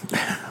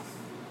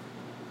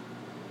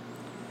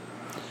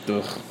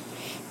 Ugh.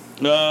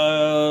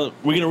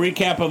 We're gonna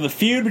recap of the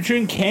feud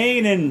between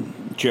Kane and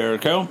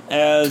Jericho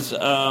as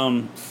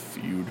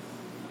Feud.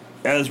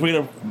 as we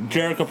had a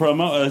Jericho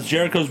promo. As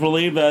Jericho's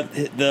relieved that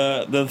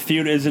the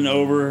feud isn't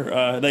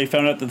over. They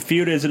found out the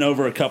feud isn't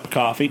over a cup of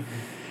coffee.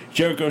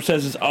 Jericho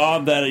says it's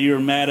odd that you're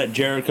mad at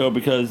Jericho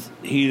because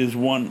he's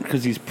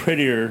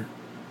prettier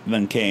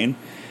than Kane,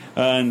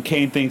 and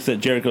Kane thinks that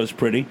Jericho's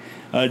pretty.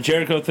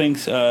 Jericho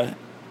thinks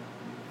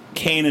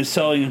Kane is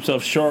selling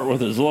himself short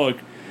with his look.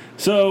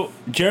 So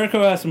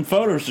Jericho has some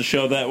photos to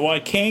show that why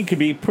Kane could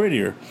be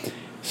prettier.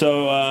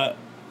 So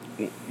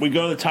we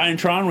go to the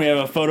Titantron. We have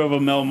a photo of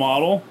a male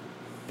model.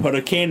 Put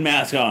a Kane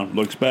mask on.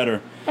 Looks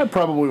better. I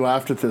probably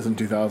laughed at this in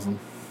 2000.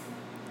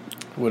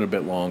 Went a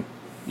bit long.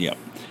 Yep.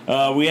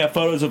 We have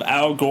photos of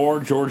Al Gore,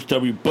 George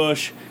W.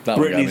 Bush, That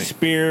one got Britney me.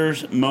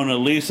 Spears, Mona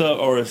Lisa,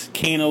 or is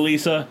Kane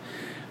Elisa.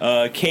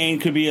 Kane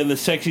could be the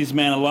sexiest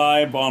man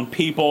alive on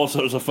People. So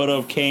there's a photo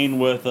of Kane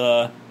with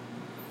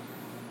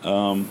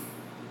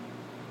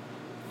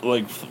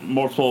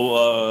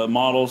multiple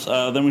models.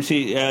 Then we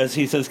see, as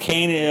he says,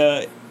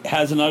 Kane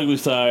has an ugly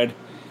side,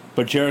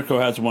 but Jericho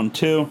has one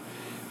too.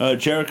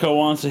 Jericho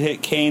wants to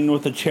hit Kane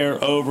with a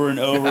chair over and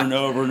over and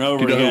over and over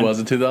Do you know again. who it was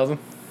in 2000?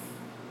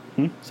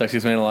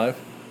 Sexiest man alive?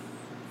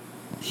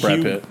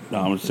 Brad Pitt. No,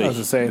 I'm gonna say I was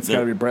to say it's got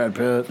to be Brad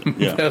Pitt.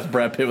 Yeah. That's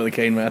Brad Pitt with a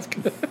Kane mask.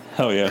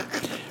 Hell yeah.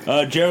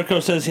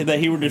 Jericho says that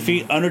he would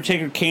defeat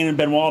Undertaker, Kane, and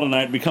Benoit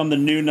tonight and become the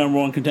new number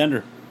one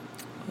contender.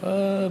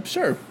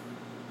 Sure.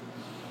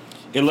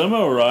 A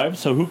limo arrives,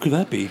 so who could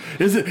that be?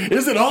 Is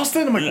it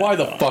Austin? I'm like, why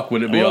the fuck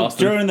would it be Well,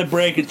 Austin? during the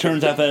break, it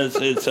turns out that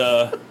it's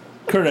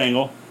Kurt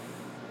Angle.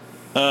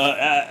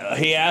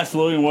 He asked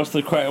Lillian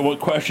what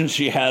questions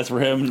she has for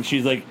him, and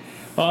she's like,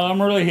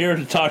 I'm really here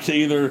to talk to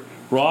either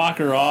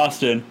Rock or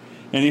Austin.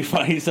 And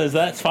he says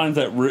Angle finds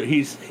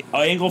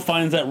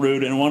that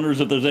rude and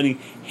wonders if there's any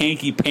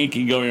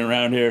hanky-panky going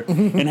around here,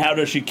 and how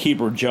does she keep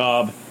her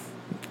job?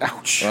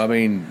 Ouch. I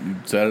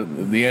mean,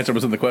 the answer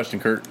was in the question,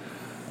 Kurt.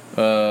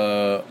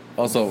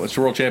 Also, it's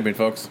your world champion,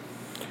 folks.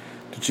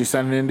 Did she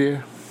send it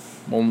India?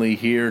 I'm only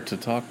here to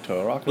talk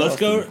to Rock. Let's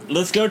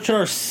go to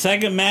our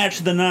second match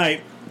of the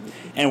night,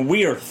 and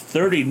we are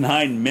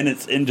 39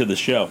 minutes into the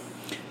show.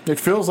 It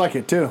feels like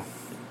it, too.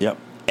 Yep.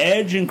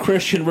 Edge and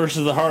Christian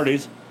versus the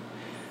Hardys.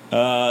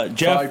 Jeff.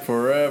 Fight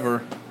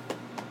forever.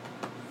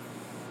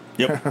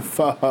 Yep.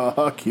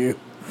 Fuck you.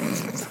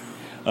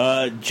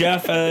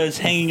 Jeff is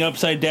hanging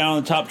upside down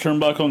on the top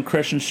turnbuckle, and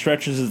Christian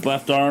stretches his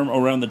left arm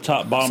around the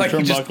bottom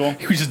turnbuckle.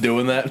 He was just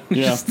doing that.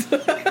 Yeah.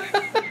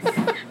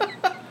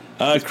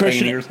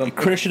 painting or something.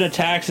 Christian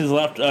attacks his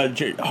left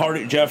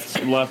Jeff's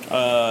left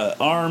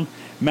arm.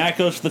 Matt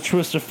goes for the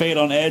twist of fate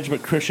on Edge,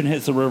 but Christian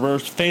hits a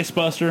reverse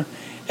facebuster.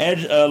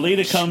 Edge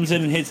Lita comes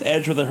in and hits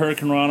Edge with a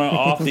Hurricane Rana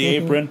off the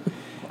apron.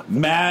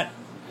 Matt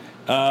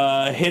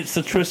hits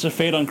the twist of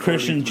fate on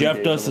Christian.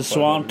 Jeff does the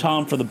Swamp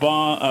Tom for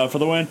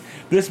the win.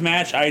 This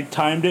match, I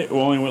timed it. It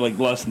only went like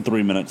less than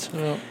 3 minutes.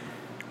 Get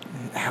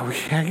a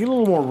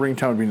little more ring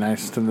time would be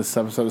nice than this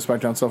episode of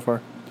SmackDown so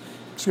far.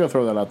 Just gonna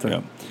throw that out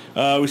there.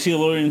 We see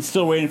Lillian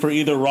still waiting for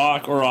either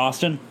Rock or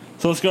Austin.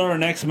 So let's go to our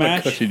next What a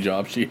match. cushy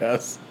job she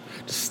has.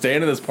 Just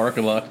stand in this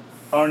parking lot.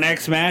 Our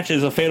next match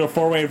is a fatal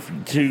 4-way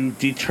to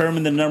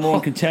determine the number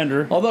one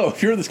contender. Although,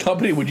 if you're in this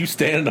company, would you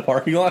stand in the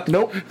parking lot?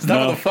 Nope. Is that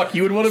No. what the fuck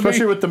you would want to be?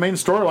 Especially with the main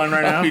storyline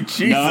right now. I mean,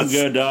 Jesus. No, I'm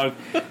good, dog.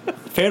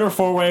 Fatal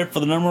 4-way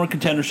for the number one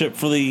contendership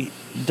for the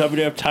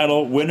WWF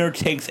title. Winner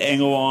takes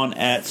Angle on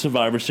at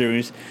Survivor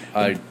Series.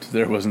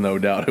 There was no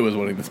doubt who was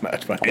winning this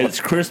match by the way.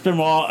 It's Chris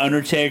Benoit,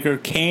 Undertaker,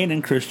 Kane,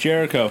 and Chris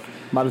Jericho.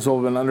 Might as well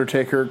have been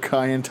Undertaker,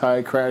 Kai and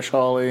Ty, Crash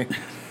Holly,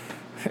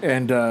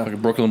 and Like a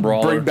Brooklyn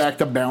Brawler. bring back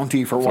the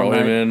bounty for Throw one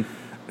him night. in.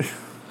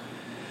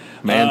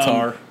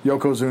 Mantar.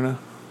 Yokozuna.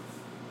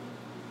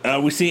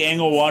 We see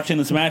Angle watching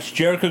this match.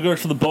 Jericho goes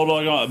for the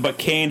Bulldog, but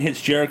Kane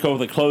hits Jericho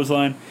with a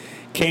clothesline.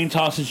 Kane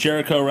tosses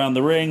Jericho around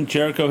the ring.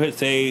 Jericho hits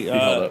held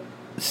a up.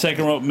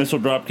 second rope missile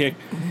dropkick.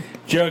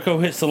 Jericho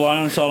hits the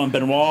Lion Salt on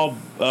Benoit.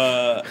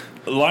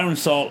 Lion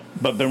Salt,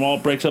 but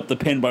Benoit breaks up the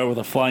pin bar with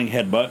a flying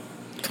headbutt.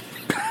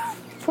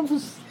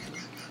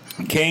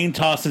 Kane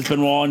tosses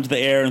Benoit into the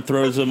air and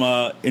throws him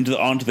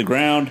onto the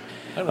ground.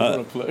 I don't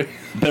want to play.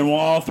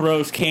 Benoit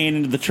throws Kane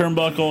into the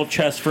turnbuckle,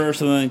 chest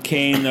first, and then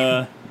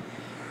Kane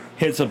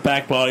hits a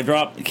back body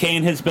drop.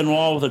 Kane hits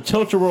Benoit with a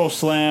tilt-a-whirl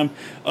slam.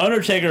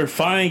 Undertaker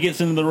finally gets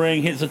into the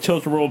ring, hits a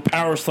tilt-a-whirl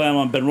power slam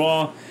on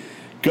Benoit.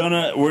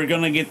 We're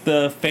gonna get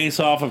the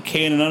face-off of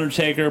Kane and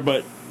Undertaker,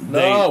 but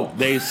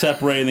they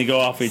separate and they go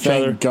off each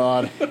other. Thank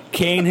God.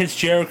 Kane hits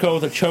Jericho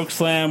with a choke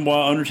slam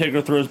while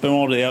Undertaker throws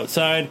Benoit to the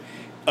outside.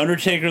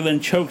 Undertaker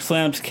then choke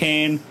slams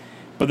Kane,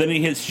 but then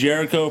he hits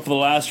Jericho for the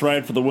last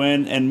ride for the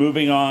win. And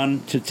moving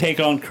on to take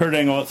on Kurt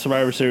Angle at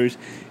Survivor Series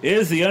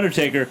is the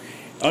Undertaker.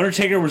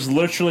 Undertaker was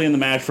literally in the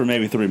match for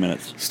maybe 3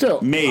 minutes.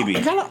 Still, Maybe.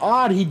 kind of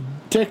odd. He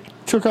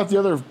took out the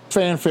other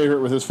fan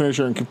favorite with his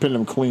finisher and pinned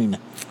him clean.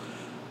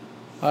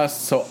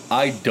 So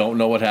I don't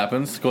know what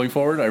happens going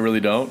forward. I really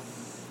don't.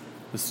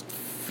 This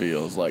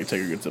feels like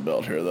Taker gets a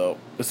belt here, though.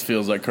 This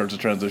feels like Kurt's a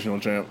transitional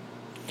champ.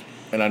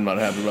 And I'm not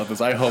happy about this.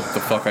 I hope the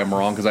fuck I'm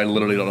wrong, because I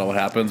literally don't know what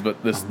happens,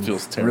 but this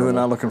feels terrible. Really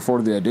not looking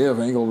forward to the idea of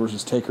Angle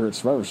versus Taker at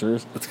Survivor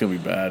Series. It's going to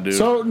be bad, dude.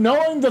 So,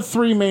 knowing the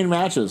three main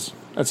matches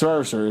at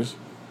Survivor Series,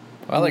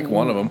 I like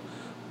one of them.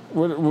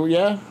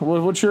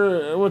 what's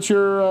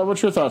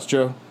your thoughts,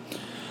 Joe?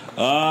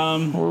 I'll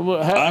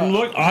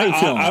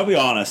be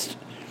honest.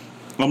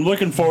 I'm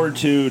looking forward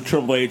to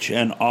Triple H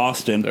and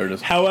Austin. There it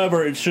is.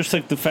 However, it's just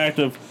like the fact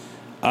of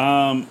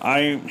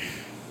I'm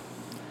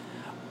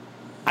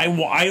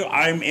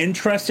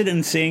interested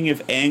in seeing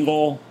if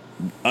Angle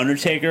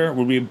Undertaker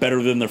would be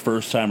better than the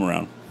first time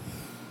around,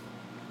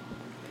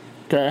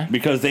 Okay.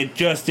 because they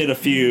just did a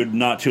feud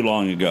not too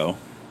long ago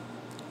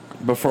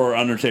before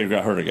Undertaker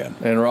got hurt again.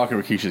 And Rock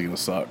and Rikishi's going to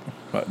suck.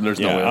 But there's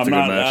no way that's I'm a good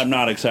not. match. I'm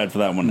not excited for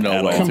that one No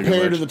at way. all. It's a good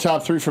Compared to match. the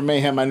top three from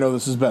Mayhem, I know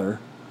this is better.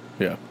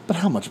 Yeah. But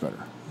how much better?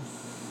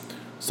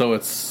 So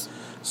it's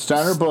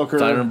Steiner Booker.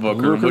 Luger,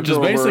 Luger which is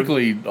Goldberg,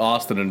 basically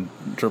Austin and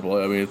Triple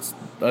H. I mean, I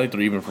think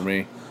they're even for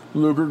me.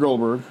 Luger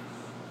Goldberg.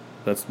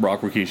 That's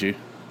Rock Rikishi.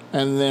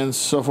 And then,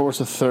 so far, what's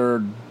the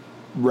third?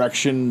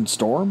 Rection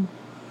Storm?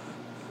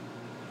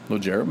 No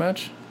Jarrett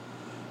match?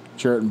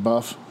 Jarrett and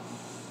Buff.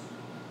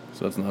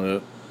 So that's not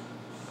it.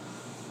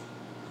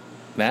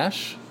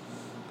 Nash?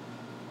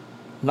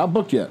 Not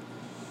booked yet.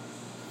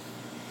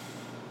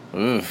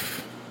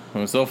 Oof. I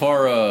mean, so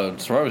far,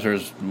 Survivor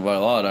Series by a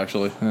lot,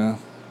 actually. Yeah.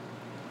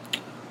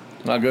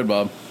 Not good,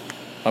 Bob.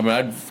 I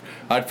mean,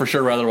 I'd for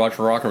sure rather watch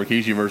Rock and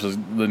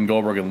Rikishi than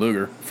Goldberg and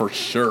Luger. For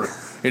sure.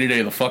 Any day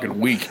of the fucking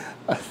week.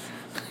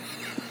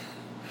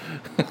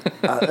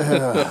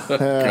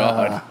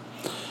 God.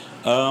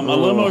 A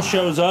limo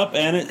shows up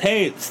and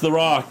it's The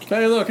Rock.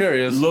 Hey, look, here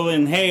he is.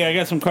 Lillian, hey, I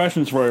got some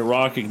questions for you.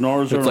 Rock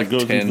ignores her It's like and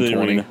goes 10, into the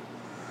 20. arena.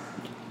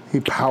 He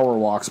power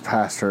walks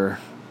past her.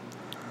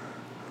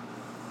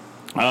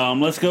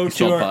 Let's go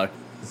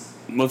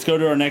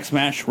to our next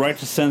match. Right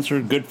to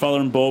Censor, Goodfather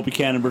and Bull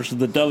Buchanan versus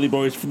the Dudley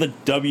Boys for the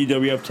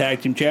WWF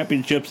Tag Team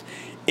Championships.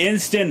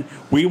 Instant,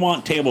 we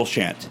want tables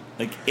chant.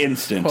 Like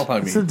instant. Well,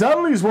 I So mean,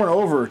 Dudleys weren't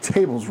over,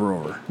 tables were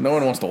over. no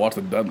one wants to watch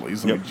the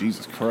Dudleys. I mean, Yep.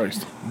 Jesus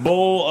Christ.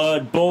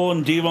 Bull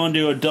and Devon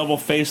do a double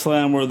face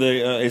slam where they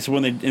it's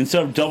when they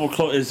instead of the double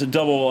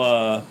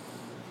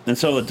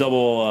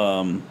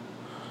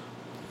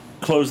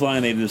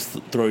clothesline, they just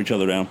throw each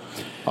other down.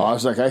 Oh, I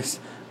was like,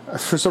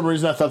 for some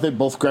reason, I thought they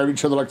both grabbed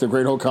each other like the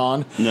Great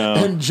Hokan. No.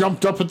 And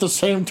jumped up at the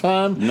same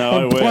time. No,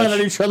 and I wish.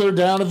 planted each other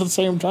down at the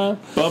same time.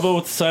 Bubba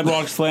with the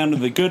sidewalk slam to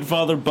the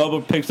Goodfather.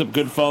 Bubba picks up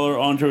Goodfather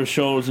onto his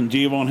shoulders, and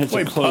Devon hits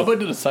Wait, a close. Bubba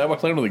did a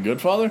sidewalk slam with the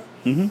Goodfather?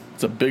 Mm-hmm.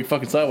 It's a big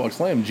fucking sidewalk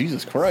slam.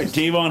 Jesus Christ.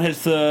 Devon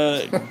hits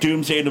the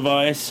Doomsday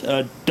Device.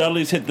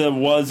 Dudley's hit the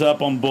Was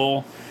Up on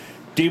Bull.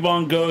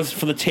 Devon goes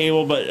for the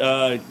table,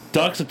 but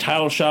ducks a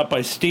title shot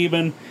by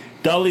Steven.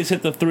 Dudley's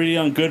hit the 3D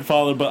on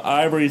Goodfather, but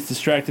Ivory's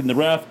distracting the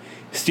ref.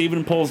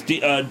 Steven pulls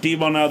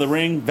Devon out of the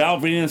ring. Val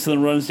Venus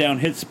then runs down,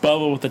 hits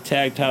Bubba with the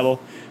tag title,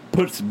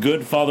 puts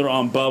Goodfather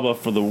on Bubba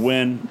for the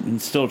win,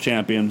 and still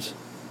champions.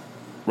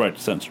 Right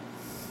to Censor.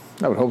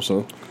 I would hope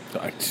so.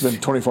 It's been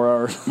 24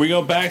 hours. We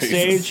go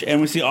backstage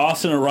and we see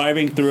Austin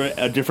arriving through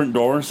a different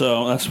door,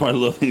 so that's why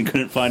Lillian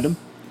couldn't find him.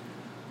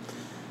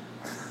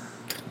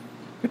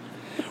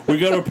 We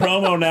go to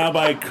promo now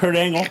by Kurt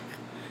Angle,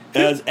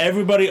 as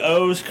everybody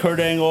owes Kurt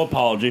Angle an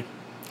apology.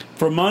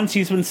 For months,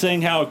 he's been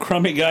saying how a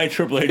crummy guy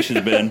Triple H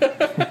has been,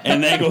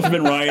 and Angle's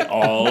been right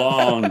all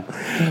along.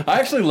 I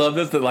actually love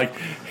this, that like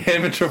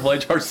him and Triple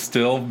H are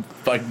still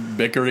like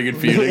bickering and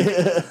feuding.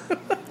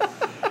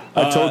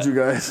 I told you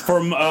guys.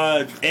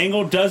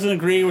 Angle doesn't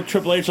agree with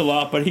Triple H a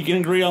lot, but he can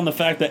agree on the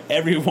fact that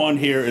everyone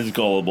here is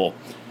gullible.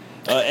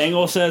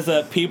 Angle says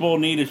that people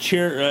need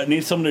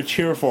someone to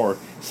cheer for.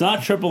 It's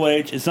not Triple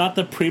H. It's not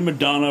the prima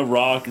donna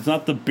Rock. It's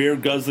not the beer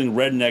guzzling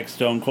redneck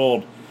Stone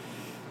Cold.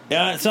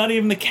 It's not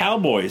even the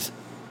Cowboys,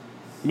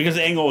 because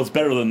Angle is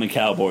better than the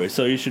Cowboys.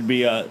 So you should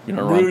be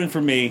rooting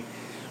for me.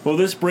 Well,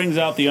 this brings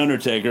out the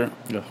Undertaker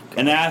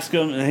and ask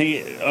him.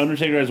 And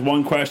Undertaker has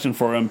one question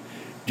for him.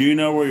 Do you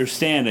know where you're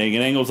standing?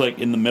 And Angle's like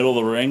in the middle of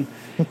the ring.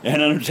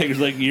 And Undertaker's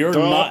like, you're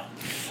not.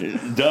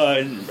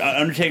 Duh.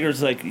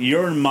 Undertaker's like,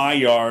 you're in my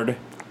yard,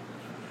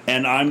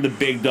 and I'm the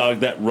big dog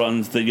that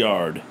runs the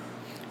yard.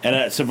 And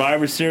at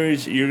Survivor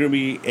Series, you're going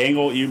to be,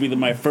 Angle, you'll be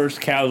my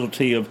first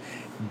casualty of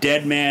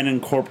Dead Man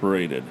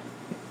Incorporated.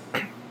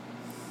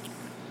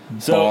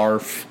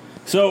 Barf.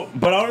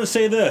 But I want to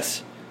say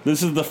this.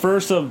 This is the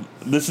first of,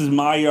 this is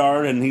my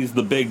yard, and he's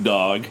the big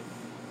dog.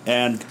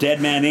 And Dead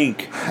Man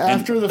Inc.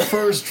 After the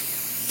first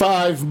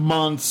 5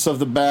 months of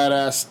the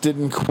badass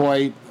didn't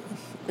quite,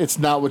 it's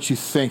not what you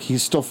think.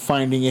 He's still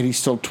finding it. He's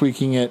still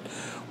tweaking it.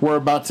 We're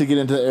about to get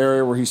into the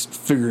area where he's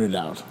figured it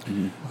out.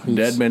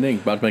 Dead Man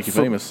Inc. About to make you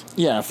famous.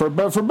 Yeah, for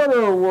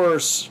better or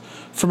worse,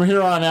 from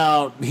here on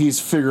out, he's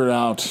figured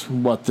out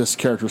what this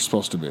character's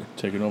supposed to be.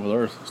 Taking over the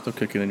earth. Still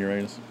kicking in your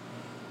anus.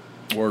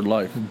 Word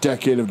life.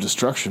 Decade of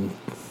destruction.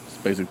 It's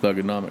basic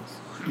thugonomics.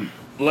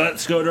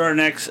 Let's go to our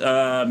next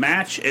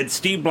match. It's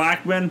Steve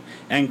Blackman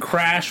and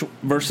Crash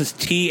versus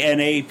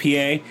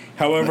TNA-PA.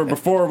 However,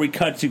 before we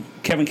cut to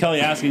Kevin Kelly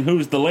asking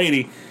who's the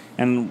lady,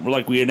 and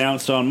like we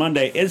announced on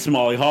Monday, it's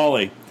Molly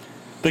Holly,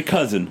 the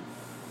cousin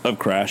of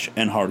Crash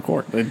and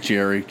Hardcore. And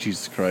Jerry,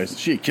 Jesus Christ. Is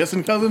she a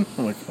kissing cousin?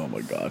 I'm like, oh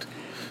my God.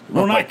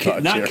 Well, Oh my not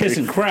God,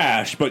 kissing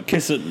Crash, but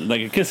kissing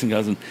like a kissing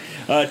cousin.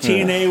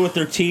 TNA with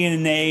their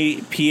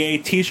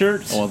TNA-PA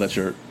t-shirts. I want that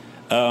shirt.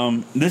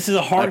 This is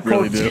a hardcore.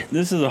 really do.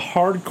 This is a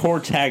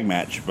hardcore tag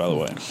match, by the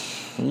way.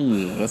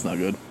 Ooh, that's not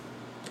good.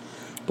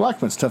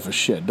 Blackman's tough as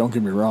shit, don't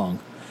get me wrong.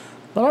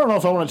 But I don't know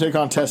if I want to take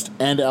on Test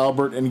and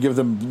Albert and give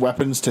them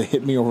weapons to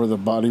hit me over the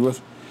body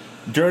with.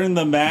 During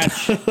the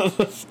match,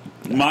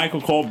 Michael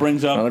Cole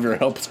brings None up. of your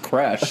help is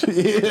Crash.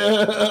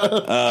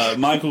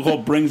 Michael Cole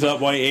brings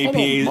up why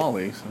APA,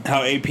 Molly.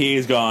 how APA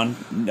is gone.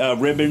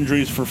 Rib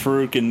injuries for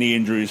Farouk and knee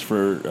injuries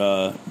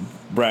for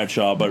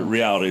Bradshaw, but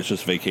reality it's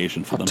just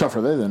vacation for them. Tough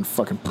are they then,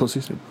 fucking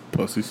pussies?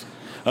 Pussies.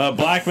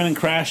 Blackman and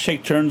Crash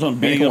take turns on Hey,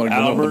 beating you up want to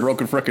go with a Albert.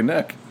 broken frickin'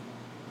 neck.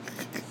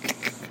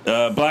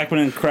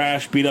 Blackman and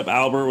Crash beat up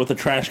Albert with a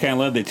trash can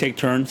lid. They take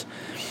turns.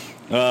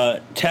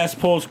 Tess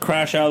pulls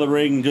Crash out of the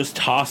ring and just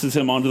tosses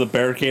him onto the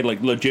barricade,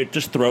 like legit,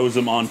 just throws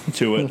him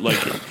onto it. Like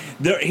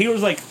he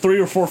was like 3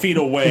 or 4 feet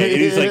away,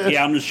 and he's like,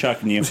 "Yeah, I'm just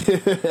chucking you."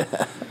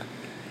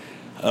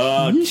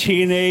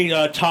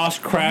 TNA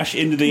tossed Crash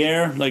into the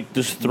air, like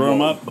just throw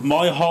him up.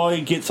 Molly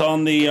Holly gets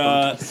on the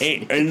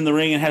in the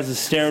ring and has a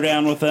stare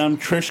down with them.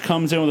 Trish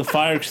comes in with a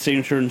fire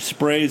extinguisher and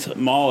sprays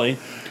Molly.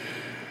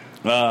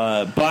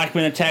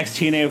 Blackman attacks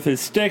TNA with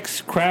his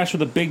sticks. Crash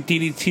with a big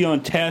DDT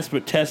on Tess,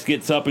 but Tess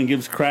gets up and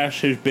gives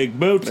Crash his big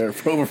boot. There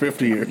for over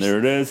 50 years. There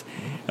it is.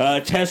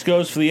 Tess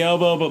goes for the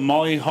elbow, but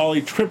Molly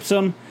Holly trips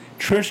him.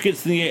 Trish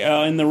gets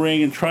in the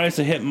ring and tries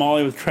to hit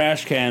Molly with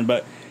trash can,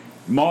 but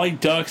Molly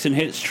ducks and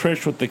hits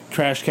Trish with the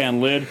trash can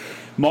lid.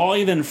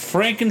 Molly then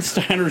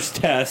Frankensteiner's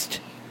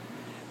Test.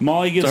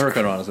 Molly gives... It's a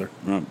hurricane on, sir.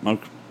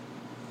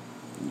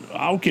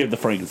 I'll give the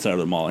Frankensteiner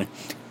to Molly.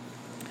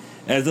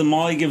 As then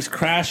Molly gives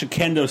Crash a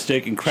kendo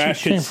stick, and Crash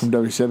She came hits... from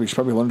WCW. She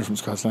probably learned it from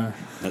Scott Steiner.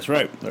 That's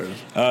right. There it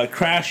is.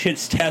 Crash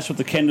hits Tess with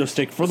the kendo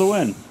stick for the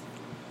win.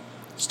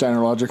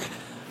 Steiner logic.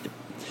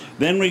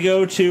 Then we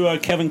go to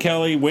Kevin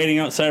Kelly waiting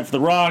outside for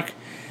The Rock.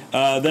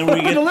 Then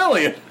we get...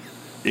 Lillian.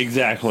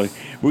 Exactly.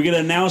 We get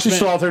an announcement... She's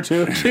still out there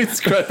too. Jesus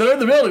Christ. They're in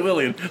the building,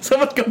 Lillian.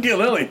 Someone go get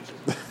Lillian.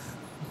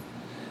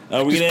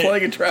 we She's get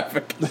playing in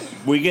traffic.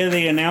 We get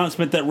the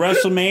announcement that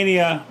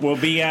WrestleMania will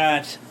be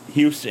at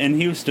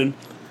Houston.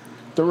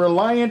 The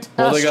Reliant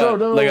Well,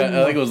 Astrodome.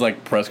 I think it was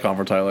like press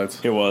conference highlights.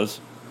 It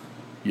was.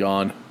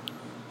 Yawn.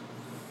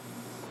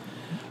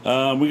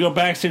 We go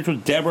backstage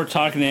with Deborah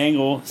talking to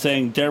Angle,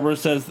 saying Deborah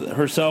says that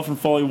herself and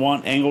Foley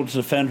want Angle to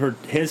defend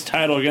his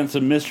title against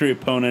a mystery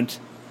opponent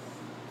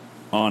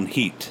on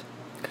Heat.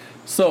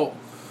 So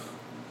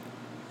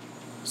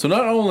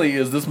not only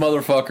is this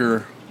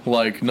motherfucker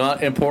like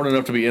not important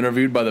enough to be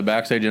interviewed by the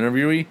backstage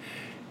interviewee,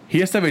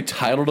 he has to have a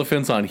title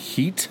defense on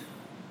Heat.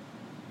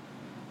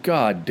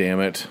 God damn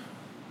it.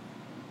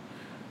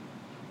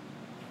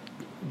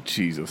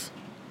 Jesus.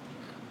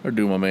 They're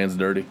doing my man's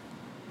dirty.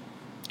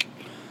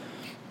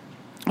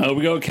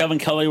 We go with Kevin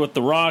Kelly with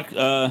The Rock.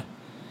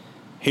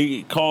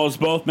 He calls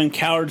both men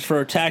cowards for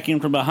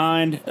attacking from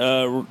behind.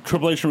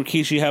 Triple H and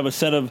Rikishi have a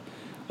set of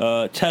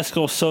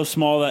testicles so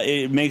small that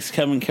it makes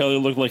Kevin Kelly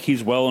look like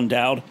he's well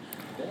endowed.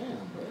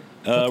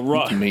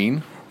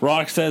 Mean.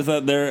 Rock says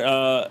that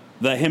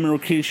that him and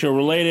Rikishi are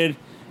related,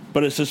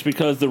 but it's just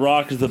because The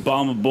Rock is the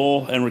bomb of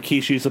bull and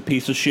Rikishi's a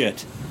piece of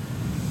shit.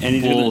 And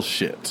he's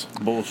Bullshit.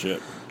 Bullshit.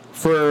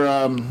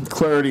 For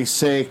clarity's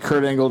sake,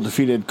 Kurt Angle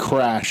defeated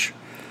Crash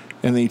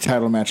in the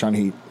title match on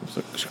Heat.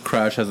 So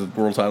Crash has a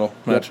world title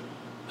match.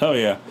 Oh,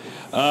 yeah.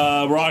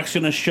 Rock's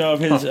going to shove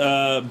his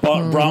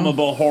Brahma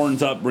Bull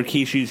horns up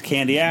Rikishi's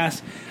candy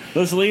ass.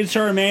 This leads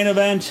to our main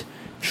event,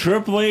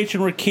 Triple H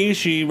and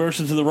Rikishi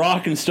versus The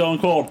Rock and Stone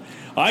Cold.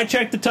 I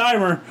checked the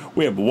timer.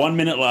 We have 1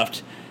 minute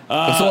left.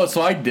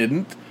 So I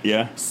didn't.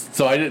 Yeah.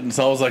 So I didn't.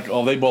 So I was like,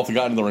 oh, they both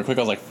got into the ring quick.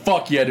 I was like,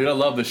 fuck yeah, dude, I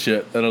love this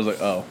shit. And I was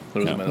like, oh,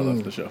 there was a minute left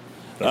of the show.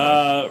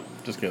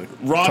 Just kidding.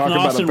 Rock Talk and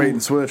about Austin, a bait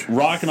and switch.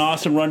 Rock and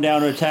Austin run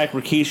down to attack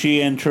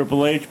Rikishi and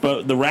Triple H,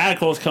 but the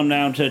Radicals come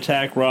down to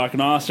attack Rock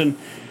and Austin.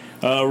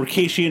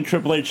 Rikishi and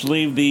Triple H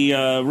leave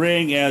the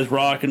ring as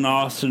Rock and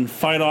Austin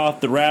fight off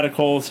the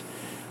Radicals.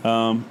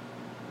 And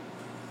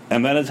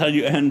that is how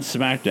you end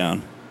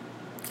SmackDown.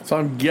 So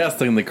I'm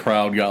guessing the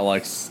crowd got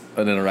like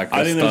an interactive.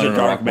 I think there was a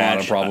dark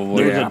match.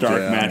 Probably. There was a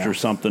dark match or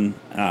something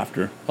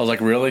after. I was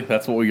like, really?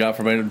 That's what we got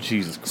from it?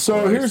 Jesus Christ.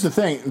 So here's the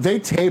thing. They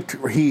taped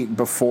Heat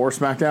before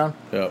SmackDown.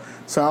 Yep.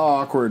 So how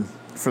awkward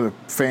for the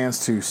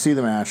fans to see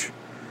the match,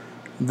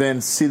 then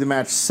see the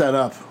match set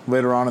up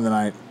later on in the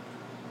night.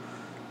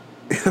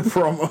 In a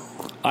promo.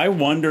 I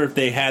wonder if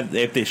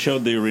they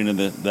showed the arena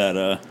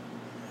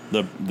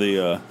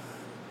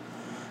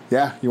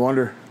Yeah, you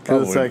wonder.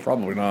 'Cause it's like,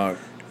 Probably not.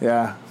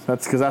 yeah,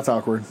 that's because that's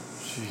awkward.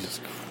 Jesus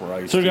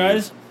Christ. So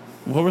guys,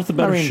 what was the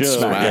better show?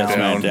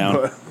 SmackDown.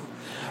 SmackDown.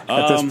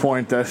 But at this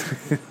point, that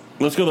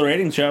Let's go to the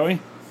ratings, shall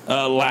we?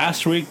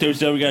 Last week,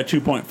 WCW got a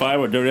 2.5,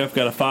 or WWF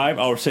got a 5.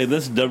 I'll say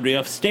this,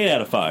 WWF stayed at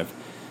a 5.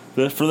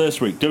 For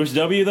this week.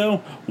 WCW,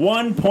 though,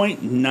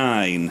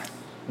 1.9.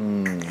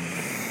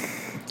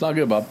 It's not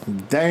good, Bob.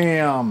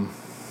 damn.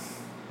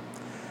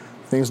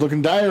 Things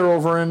looking dire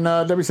over in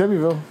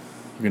WCWville.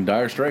 You can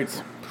dire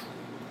straits.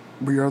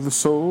 We are the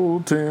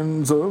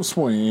Sultans of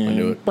Swing. I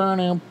knew it.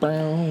 Bow.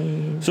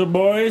 So,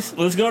 boys,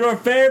 let's go to our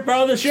favorite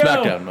part of the show.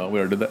 SmackDown. No, we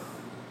already did that.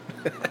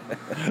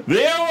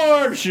 The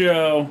award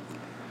show.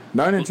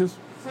 9 inches.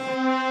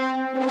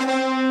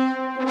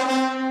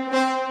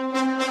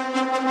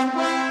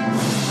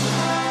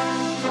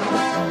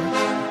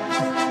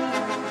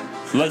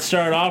 Let's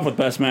start off with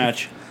best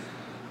match.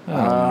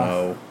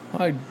 No.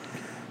 I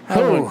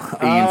went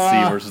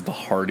ENC versus the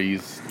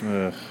Hardys.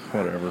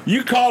 Whatever.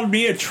 You called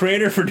me a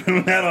traitor for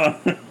doing that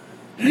on...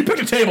 You picked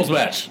a tables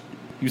match.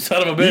 You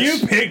son of a bitch. You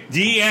picked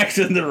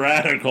DX and the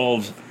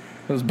Radicals.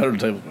 That was better than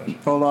tables match.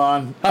 Hold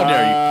on. How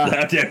dare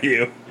How dare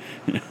you?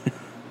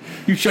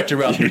 you? Shut your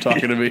mouth. You're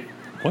talking to me.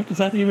 What does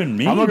that even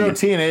mean? I'm going to go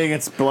TNA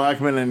against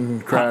Blackman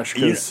and Crash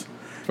because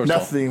First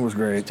nothing was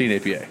great. Teen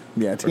APA.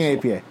 Yeah, TNA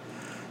APA.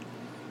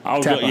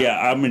 I'm Tampa.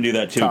 going to do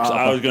that too. 'Cause I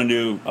Tampa. was going to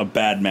do a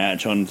bad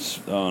match on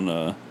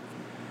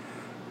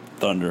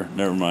Thunder.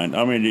 Never mind.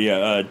 I'm going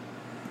to do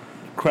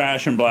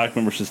Crash and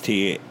Blackman versus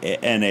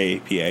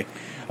TNAPA.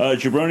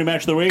 Jabroni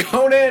match of the week.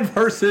 Conan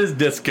versus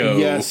Disco.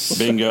 Yes.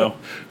 Bingo.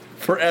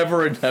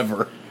 Forever and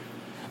ever.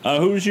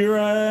 Who's your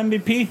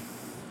MVP?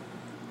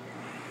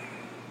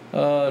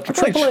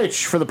 Triple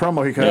H for the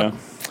promo he cut. Yeah.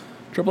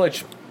 Triple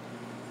H.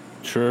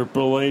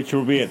 Triple H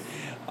will be it.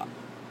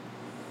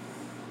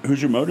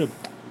 Who's your motive?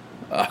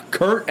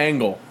 Kurt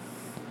Angle.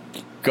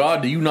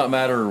 God, do you not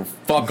matter?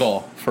 Fuck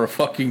all for a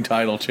fucking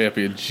title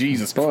champion.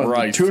 Jesus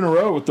Christ. 2 in a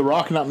row with The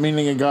Rock not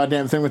meaning a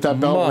goddamn thing with that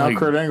belt. My Now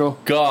Kurt Angle.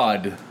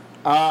 God.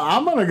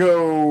 I'm going to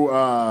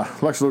go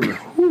Lex Luger.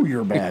 Ooh,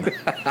 you're bad.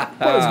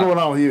 What is going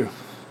on with you?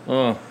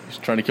 He's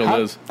trying to kill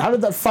Liz. How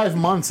did that 5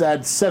 months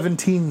add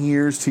 17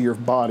 years to your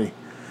body?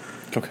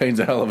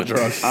 Cocaine's a hell of a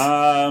drug.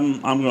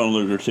 I'm going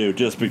Luger too,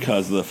 just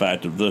because of the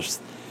fact of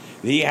this.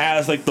 He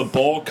has like the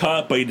bowl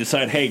cut, but he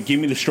decided, hey, give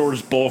me the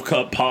shortest bowl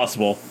cut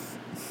possible,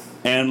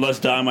 and let's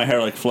dye my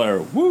hair like Flair.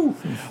 Woo!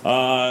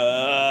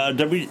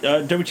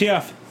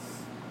 WTF?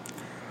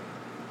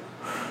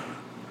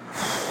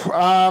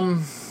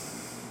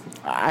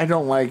 I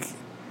don't like.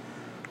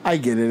 I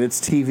get it. It's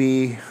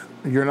TV.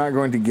 You're not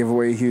going to give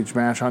away a huge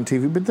match on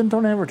TV, but then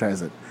don't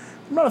advertise it.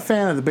 I'm not a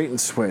fan of the bait and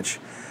switch.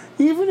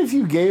 Even if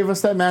you gave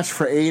us that match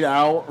for 8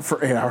 hours,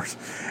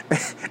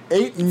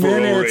 8 For minutes,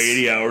 over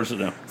 80 hours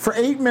now. for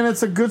 8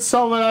 minutes, a good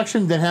solid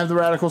action, then have the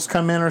Radicals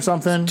come in or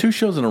something. 2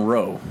 shows in a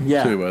row.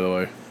 Yeah. Too, by the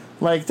way.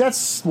 Like,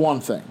 that's one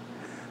thing.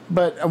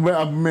 But a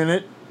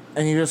minute,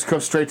 and you just go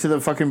straight to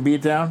the fucking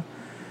beatdown.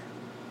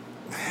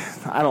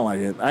 I don't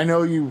like it. I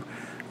know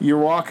you're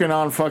walking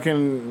on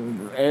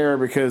fucking air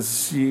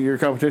because your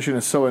competition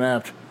is so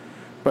inept.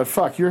 But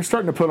fuck, you're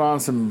starting to put on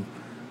some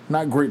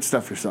not great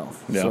stuff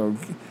yourself. Yeah. So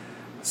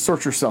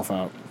sort yourself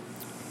out.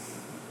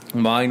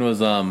 Mine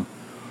was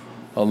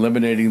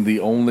eliminating the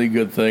only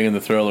good thing in the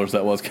Thrillers,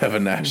 that was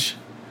Kevin Nash.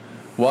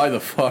 Why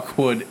the fuck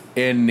would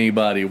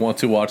anybody want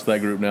to watch that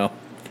group now?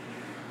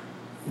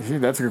 See,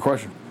 that's a good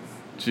question.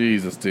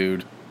 Jesus,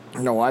 dude.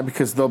 You know why?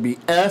 Because they'll be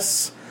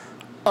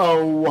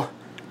SOL.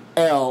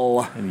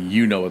 And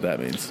you know what that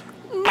means.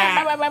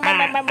 I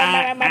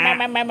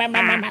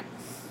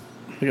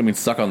think it means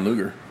suck on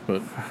Luger,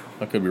 but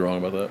I could be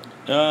wrong about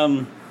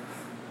that.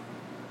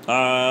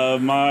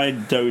 My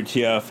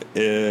WTF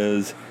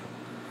is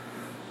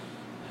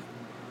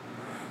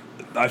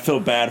I feel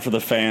bad for the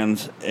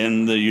fans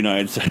in the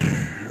United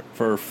Center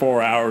for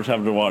 4 hours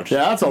having to watch.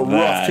 Yeah, that's a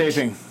rough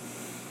taping.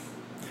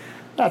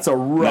 That's a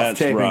rough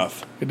taping.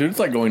 Rough. Dude, it's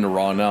like going to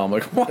Raw now. I'm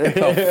like, why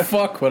the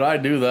fuck would I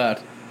do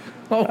that?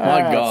 Oh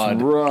my God.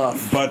 That's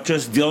rough. But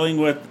just dealing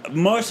with,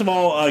 most of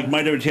all, like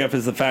my WTF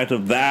is the fact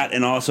of that,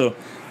 and also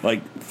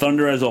like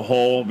Thunder as a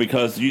whole,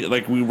 because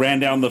we ran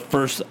down the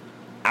first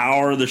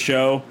hour of the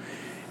show,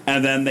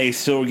 and then they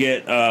still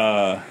get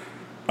a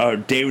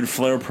David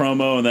Flair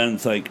promo, and then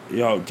it's like,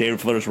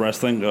 David Flair's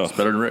wrestling. It's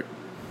better than Rick.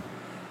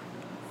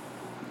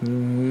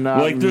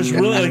 Like there's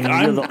really like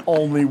I'm the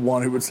only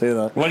one who would say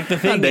that. Like the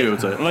thing, David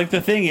would say it. Like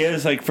the thing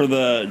is, like for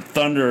the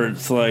Thunder,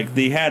 it's like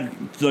they had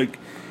like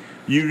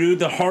you do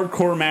the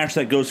hardcore match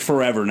that goes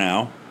forever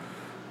now.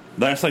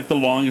 That's like the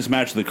longest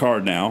match of the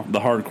card now,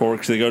 the hardcore,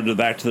 because they go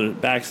back to the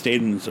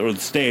backstage or the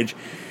stage.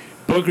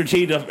 Booker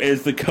T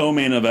is the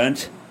co-main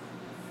event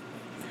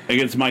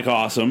against Mike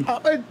Awesome.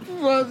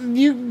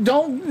 You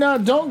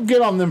don't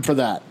get on them for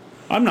that.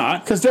 I'm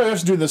not, because they're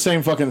just doing the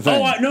same fucking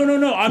thing.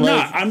 No, I'm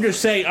not. I'm just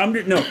saying. I'm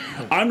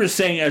just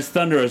saying as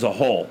Thunder as a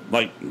whole.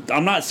 Like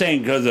I'm not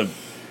saying because of.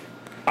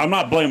 I'm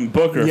not blaming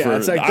Booker for.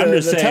 It's like I'm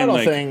just the saying title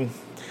like thing.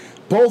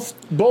 Both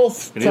Neither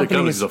companies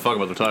companies. give a fuck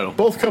about the title.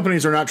 Both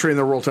companies are not treating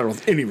the world title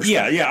with any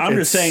respect. Yeah. I'm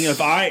just saying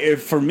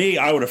if for me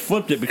I would have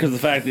flipped it because of the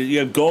fact that you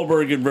have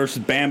Goldberg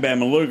versus Bam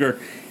Bam and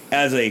Luger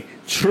as a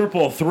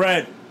triple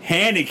threat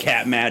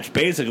handicap match,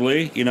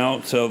 basically.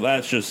 So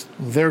that's just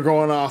They're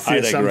going off the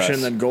I digress.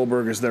 assumption that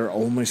Goldberg is their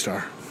only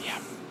star. yeah.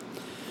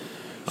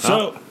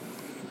 So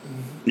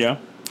yeah.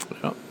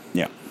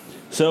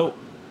 So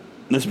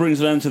this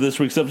brings it on to this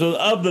week's episode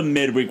of the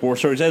Midweek War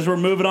Stories. As we're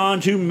moving on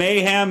to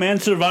Mayhem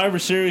and Survivor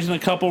Series in a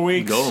couple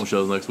weeks. Go home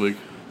shows next week.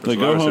 The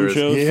go home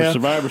shows Yeah. for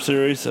Survivor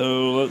Series.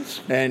 So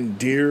let's. And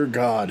dear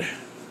God,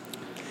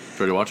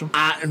 Ready to watch them?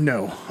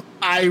 no,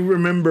 I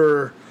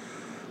remember,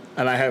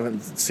 and I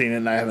haven't seen it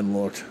and I haven't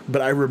looked,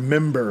 but I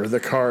remember the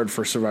card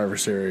for Survivor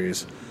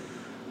Series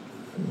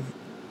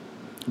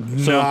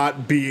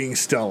not being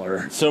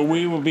stellar. So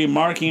we will be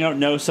marking out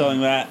no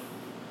selling that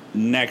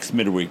next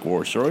Midweek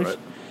War Stories. Right.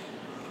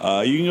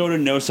 You can go to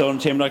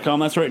nosellentertainment.com.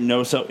 That's right,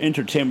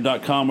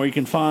 nosellentertainment.com, where you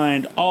can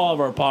find all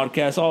of our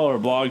podcasts, all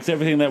of our blogs,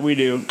 everything that we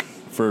do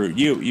for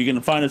you. You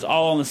can find us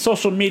all on the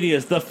social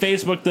medias, the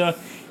Facebook, the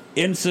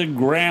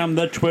Instagram,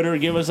 the Twitter.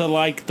 Give us a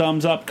like,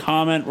 thumbs up,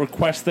 comment,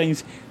 request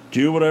things.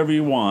 Do whatever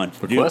you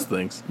want. Request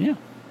things. Yeah.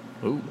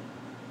 Ooh.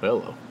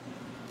 Hello.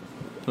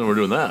 And we're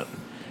doing that.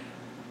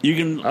 You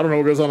can. I don't know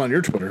what goes on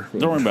your Twitter.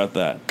 Don't worry about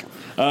that.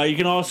 You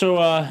can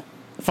also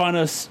find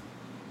us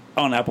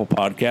on Apple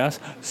Podcasts,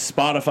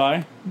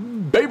 Spotify,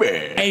 Baby!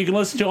 and you can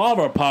listen to all of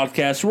our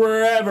podcasts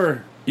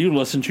wherever you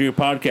listen to your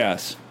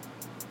podcasts.